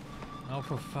 Oh,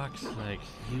 for fuck's sake,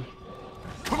 you.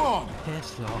 Come on!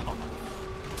 Piss off.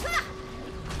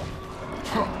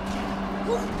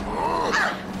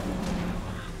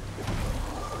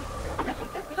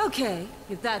 Okay,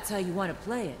 if that's how you want to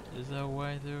play it. Is there a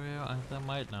way through here? There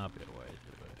might not be a way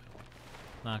through here.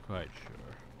 Not quite sure.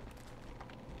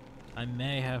 I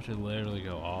may have to literally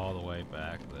go all the way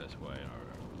back this way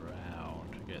or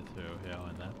around to get through here,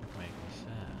 and that would make me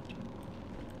sad.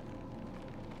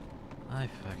 I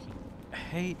fucking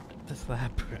hate this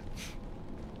labyrinth.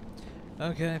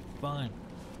 Okay, fine.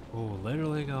 We'll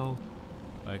literally go.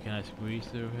 Wait, can I squeeze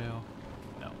through here?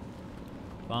 No.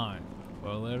 Fine.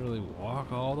 We'll literally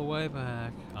walk all the way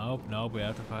back. Oh, no, we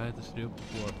have to fight the stupid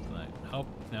warp thing. Nope,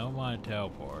 never mind,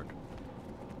 teleport.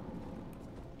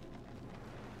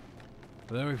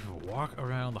 Literally walk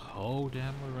around the whole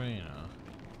damn arena.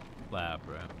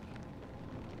 Labyrinth.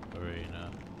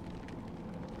 Arena.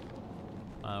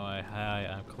 By the way, hi,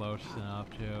 I'm close enough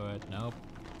to it. Nope.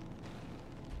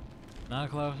 Not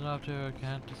close enough to it,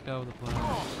 can't discover the place.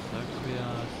 Sucks to be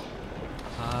honest.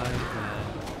 Hi,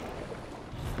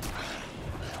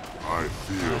 I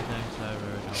feel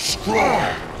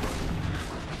strong!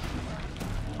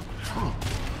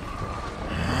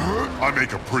 I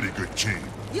make a pretty good king.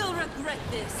 You'll regret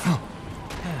this.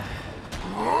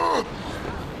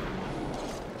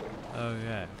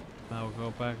 Okay, now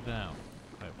we'll go back down.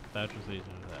 Wait, that just leads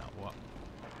into that. What?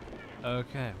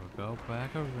 Okay, we'll go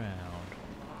back around.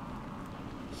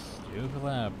 Stupid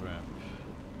labyrinth.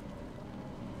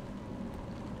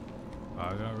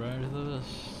 Are we gonna run into this?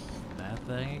 That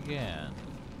thing again.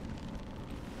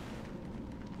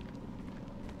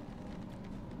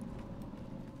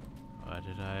 What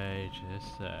did I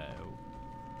just say?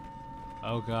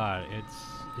 Oh god, it's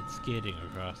skidding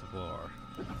across the floor.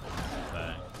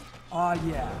 Thing. Aw,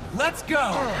 yeah. Let's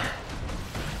go!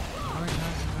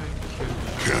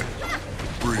 Okay.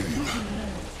 Breathe.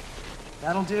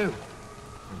 That'll do.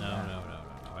 No.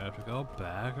 We have to go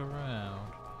back around.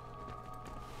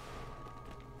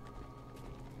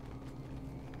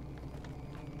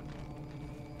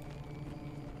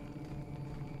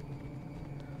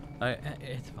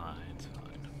 It's fine, it's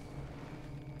fine.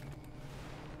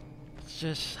 It's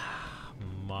just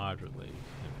moderately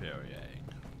infuriating.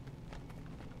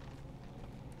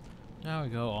 Now we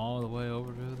go all the way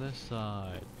over to this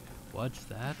side. What's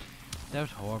that? There's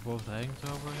horrible things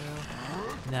over here?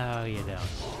 No, you don't.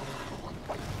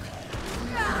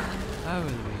 How would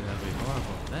there be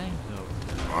horrible things over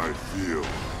there? I feel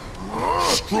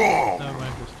strong! That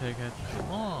might just take extra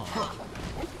long.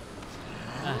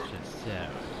 That's just sad.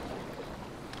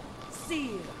 See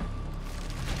you.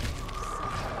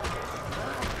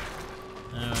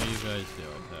 No, you guys do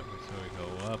it that way. So we go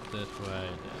up this way.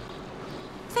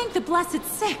 Thank the blessed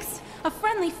six! A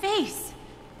friendly face!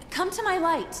 Come to my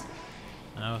light.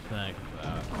 No, thank you. Oh,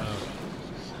 how many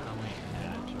minutes on the way?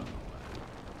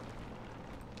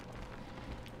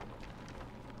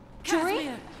 Jory?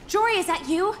 Jory, is that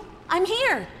you? I'm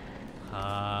here!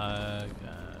 Hi,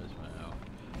 guys. Well,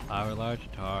 I would like to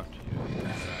talk to you.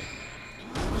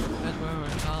 That's where we're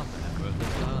in combat with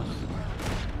this us.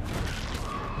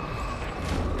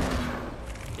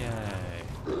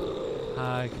 Yay.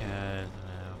 Hi, guys.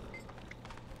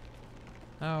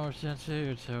 Oh, since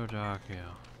it's so dark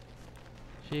here.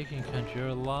 She can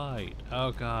conjure light.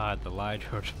 Oh god, the light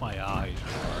hurts my eyes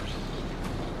first.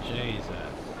 Jesus.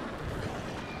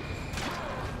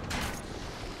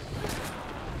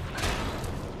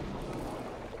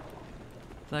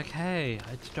 It's like, hey,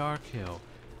 it's dark here.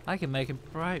 I can make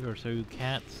it brighter so you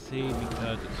can't see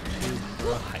because it's too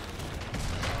bright.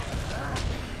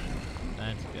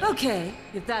 That's good. Okay,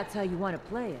 if that's how you want to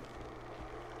play it.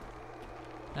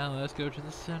 Now let's go to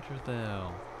the center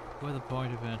though, where the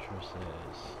point of interest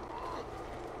is.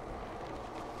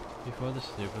 Before the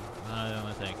stupid... I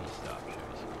don't think he stopped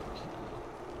chasing us.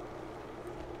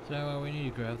 So we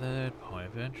need to grab that point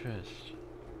of interest.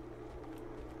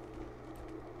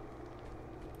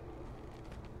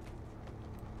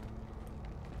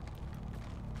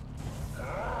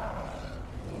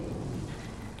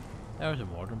 There was a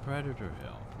modern predator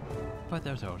hill, but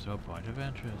there's also a point of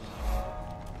interest.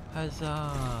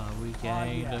 Huzzah! We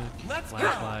gained a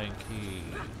flatline key,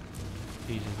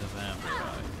 pieces of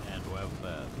amberite, and web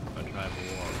a tribal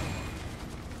war.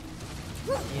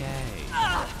 Yay!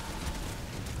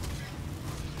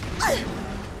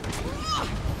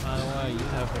 By the way, you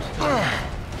have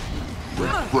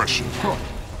repression.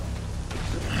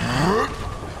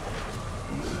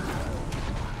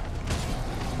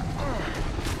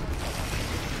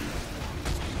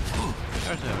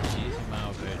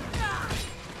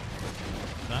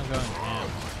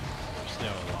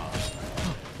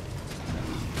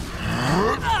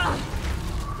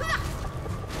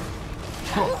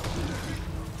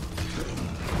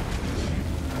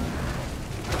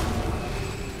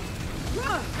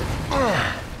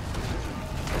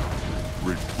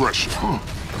 Refreshing.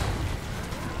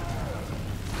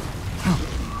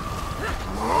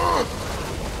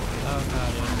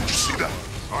 Did you see that?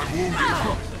 I'm wounded.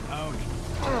 Ouch.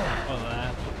 Oh,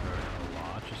 that's hurt a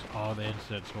lot. Just all the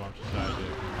insect swarms decided to go.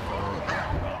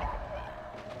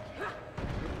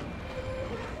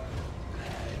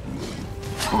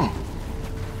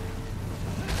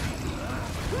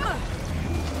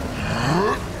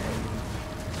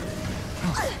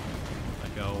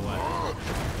 Go away.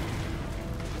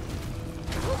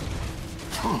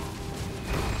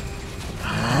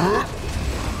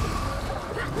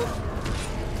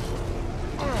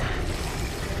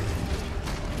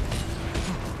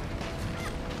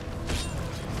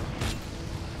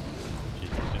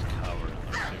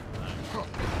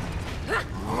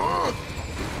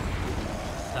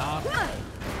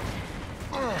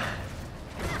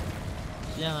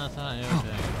 Yeah, that's not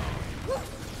irritating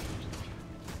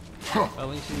at all. At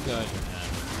least you guys are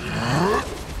happy.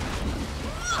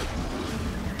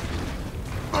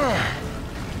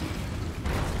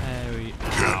 Harry,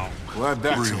 ow. Glad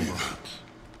that's over.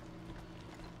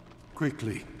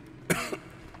 Quickly.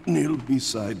 Kneel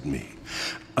beside me.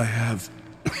 I have...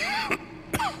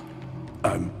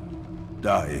 I'm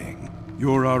dying.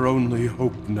 You're our only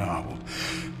hope now.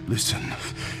 Listen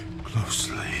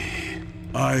closely.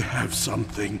 I have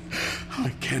something I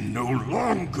can no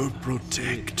longer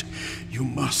protect. You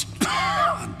must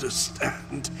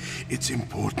understand its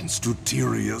importance to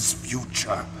Tyria's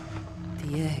future.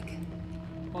 The egg.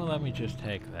 Well, let me just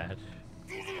take that.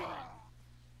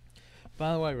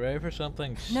 By the way, ready for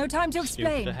something no time to stupid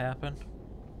explain to happen?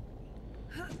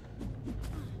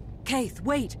 Keith,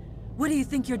 wait! What do you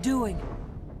think you're doing?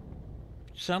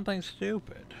 Something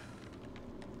stupid.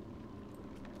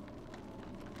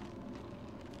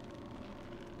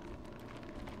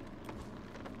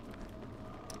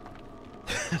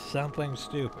 Something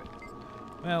stupid.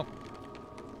 Well,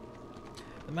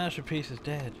 the masterpiece is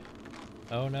dead.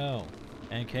 Oh no.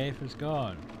 And Keith is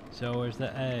gone. So is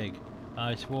the egg.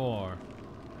 I swore.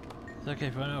 It's okay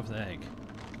if I run off the egg.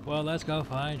 Well, let's go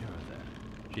find her then.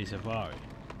 She's Safari.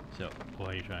 So, what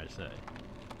are you trying to say?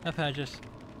 I just...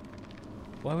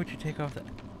 Why would you take off the...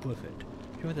 with it?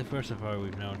 You're the first Safari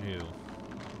we've known you.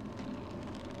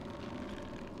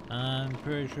 I'm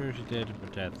pretty sure she did to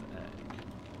protect the egg.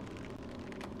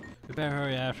 We better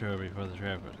hurry after her before the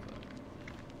trap goes closed.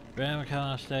 Grandma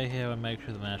cannot stay here and make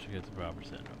sure the master gets the proper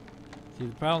syndrome. See,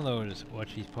 the problem though is what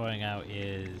she's pointing out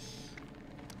is...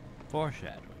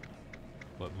 foreshadowing.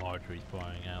 What Marjorie's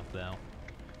pointing out though.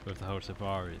 With the whole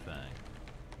Safari thing.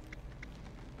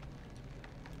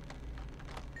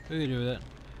 We can do that.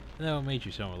 And then we'll meet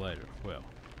you somewhere later. Well,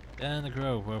 in the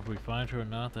grove, whether we find her or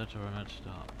not, that's where we're meant to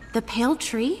stop. The pale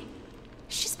tree?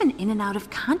 She's been in and out of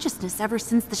consciousness ever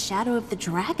since the shadow of the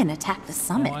dragon attacked the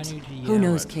summit. Who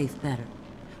knows Keith better?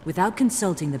 Without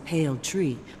consulting the pale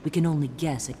tree, we can only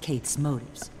guess at Keith's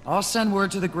motives. I'll send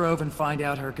word to the grove and find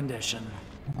out her condition.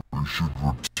 We should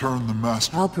return the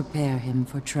master. I'll prepare him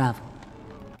for travel.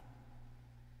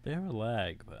 They're a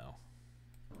lag, though.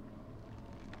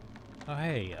 Oh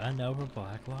hey, another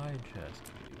black lion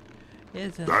chest.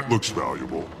 Isn't that looks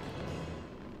valuable.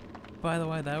 By the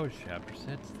way, that was chapter 6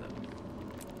 though.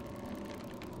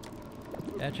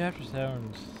 Yeah, chapter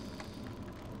 7's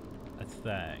a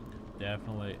thing.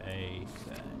 Definitely a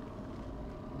thing.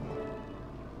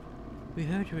 We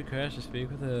heard your request to speak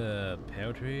with the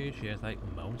pale tree. She has like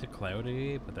moments of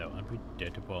clarity, but they're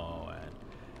unpredictable and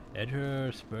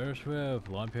interspersed with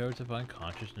long periods of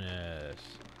unconsciousness.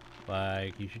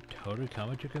 Like, you should totally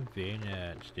come at your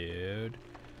convenience, dude.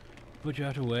 But you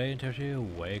have to wait until she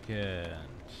awakens.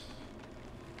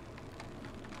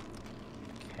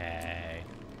 Okay.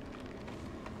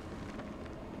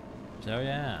 So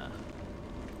yeah.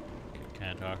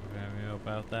 Can I talk with you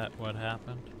about that? What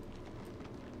happened?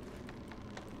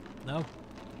 Nope.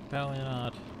 Apparently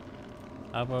not.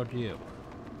 How about you?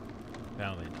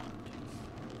 Apparently not.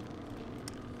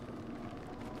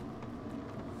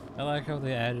 I like how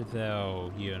they added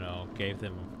though, you know, gave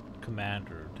them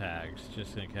commander tags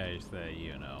just in case they,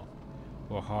 you know,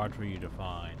 were hard for you to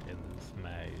find in this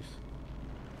maze.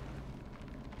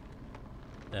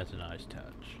 That's a nice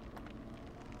touch.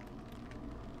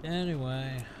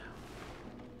 Anyway,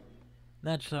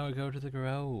 next time we go to the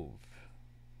Grove.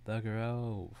 The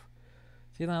Grove.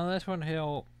 See now this one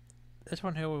here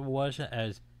wasn't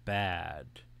as bad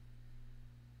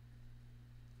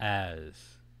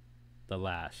as the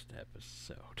last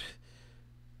episode.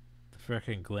 The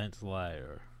frickin' Glint's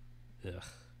Lair. Ugh.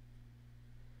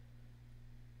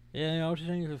 Yeah, you know,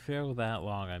 to feel that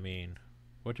long, I mean,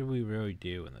 what did we really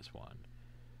do in this one?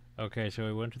 Okay, so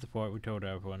we went to the fort, we told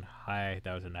everyone, hi,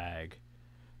 that was an egg.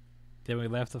 Then we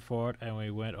left the fort and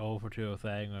we went over to a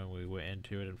thing and we went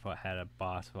into it and had a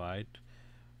boss fight.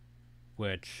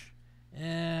 Which,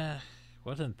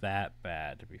 wasn't that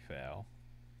bad to be fair.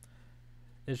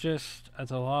 It's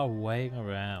a lot of waiting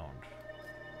around.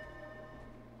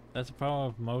 That's the problem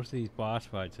with most of these boss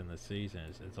fights in the season,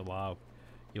 is it's a lot of,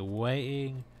 you're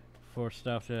waiting for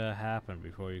stuff to happen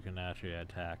before you can actually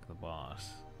attack the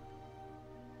boss.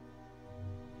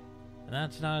 And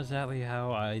that's not exactly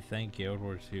how I think Guild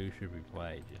Wars 2 should be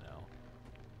played, you know.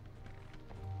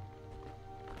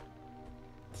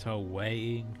 So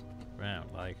waiting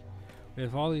around, like, we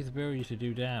have all these abilities to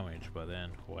do damage, but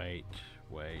then wait.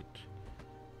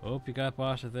 Oh, you got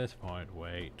boss at this point,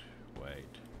 wait.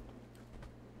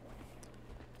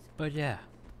 But yeah.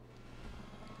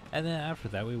 And then after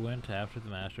that we went after the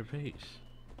Master of Peace.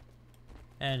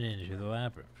 And into the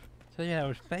Labyrinth. So yeah, it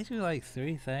was basically like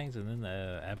 3 things and then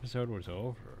the episode was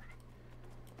over.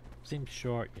 Seemed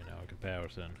short, you know, in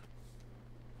comparison.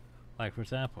 Like for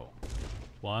example,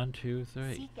 1, 2,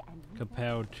 3.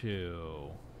 Compared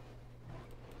to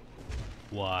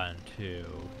 1, 2,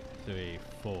 3,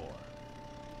 4.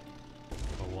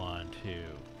 Or 1, 2,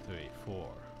 3, 4.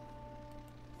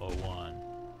 Or 1,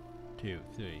 2,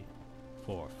 3,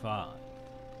 4, 5.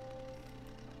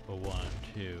 Or 1,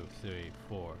 2, 3,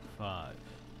 4, 5.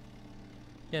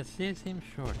 Yeah, see, it seems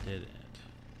short, didn't it?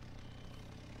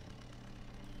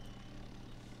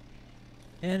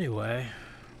 Anyway.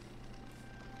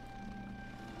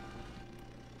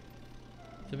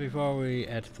 So before we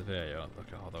end the video, look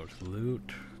at all those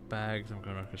loot bags. I'm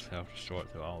gonna just have to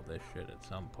sort through all this shit at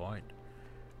some point.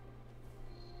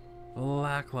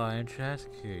 Black Lion chest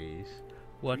keys.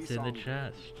 What's in the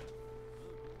chest?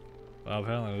 Well,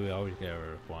 apparently we always get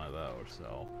rid of one of those,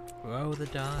 so roll the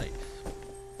dice.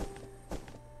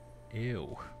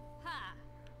 Ew.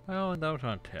 Well, those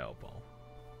aren't terrible.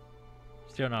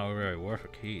 Still not really worth a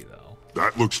key, though.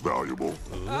 That looks valuable.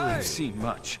 Ooh. I've seen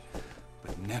much,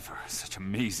 but never such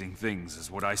amazing things as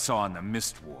what I saw in the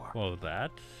Mist War. Well,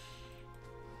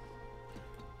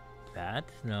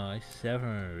 that's nice.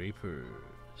 7 Reapers.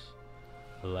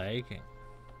 Legging.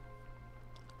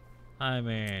 I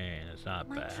mean, it's not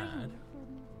bad.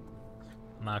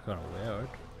 I'm not gonna wear it.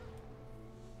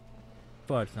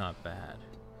 But it's not bad.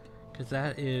 Cause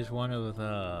that is one of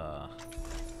the...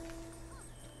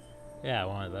 yeah,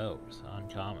 one of those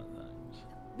uncommon things.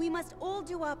 We must all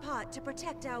do our part to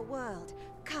protect our world.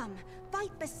 Come,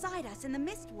 fight beside us in the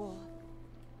Mist War.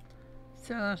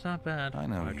 So that's not bad. I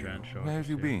know you. Where have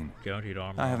you been? Guaranteed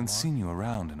armor. I haven't seen you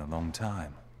around in a long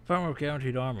time. Farmer with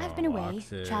guaranteed armor. I've been away,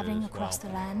 traveling across the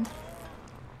land.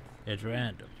 It's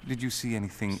random. Did you see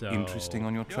anything interesting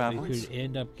on your travels? You could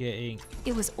end up getting...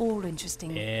 It was all interesting.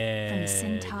 From the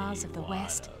centaurs of the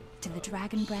west to the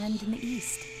dragon brand in the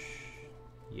east.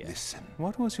 Yes. Listen,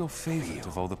 what was your favorite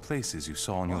of all the places you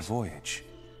saw on your voyage?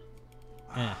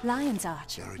 Lion's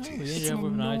Arch. It's an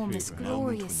enormous,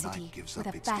 glorious city with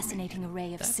a fascinating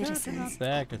array of citizens.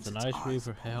 It's a nice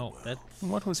reaper help.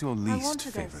 What was your least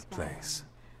favorite place?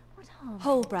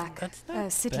 Holbrack, a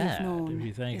city of Norn,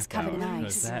 is covered in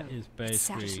ice. That is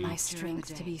basically... It my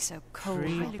strength to be so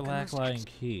cold. Black Lion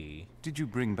key. Did you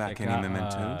bring back any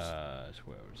mementos?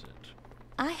 Where was it?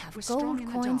 I have gold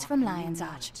coins from Lion's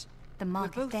Arch. The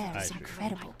market there is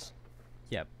incredible.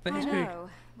 Yeah, basically,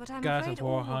 got a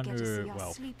 400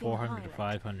 to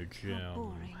 500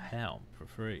 gem helm for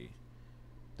free.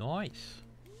 Nice.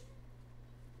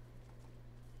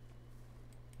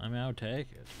 I mean, I'll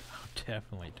take it. I'll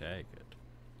definitely take it.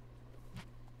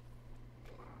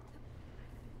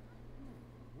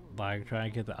 Like, trying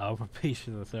to get the alpha piece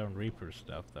of the 7 Reaper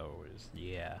stuff, though, is,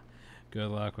 yeah. Good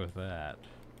luck with that.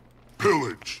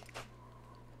 Pillage!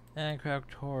 And crack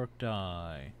torque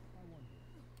die.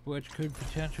 Which could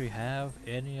potentially have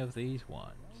any of these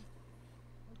ones.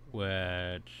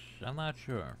 Which, I'm not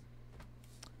sure.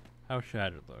 How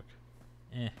shattered look?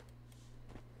 Eh.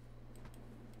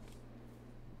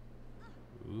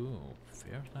 Ooh,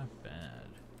 Fear's not bad.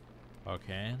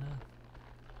 Arcana?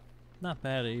 Not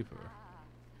bad either.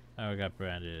 Oh, we got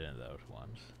branded in those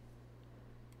ones.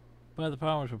 But the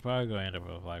problem is we're probably going to end up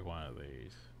with like one of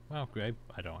these. Well, grape.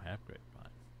 I don't have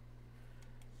grapevine.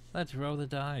 Let's roll the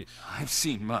dice. I've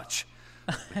seen much.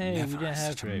 Hey, never we didn't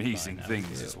have such amazing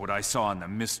things as what I saw in the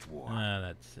Mist War.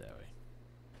 That's silly.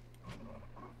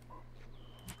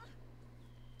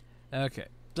 Okay,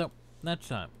 so next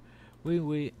time we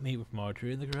meet with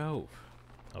Marjorie in the Grove.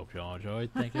 Hope you all enjoyed.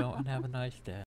 Thank you all and have a nice day.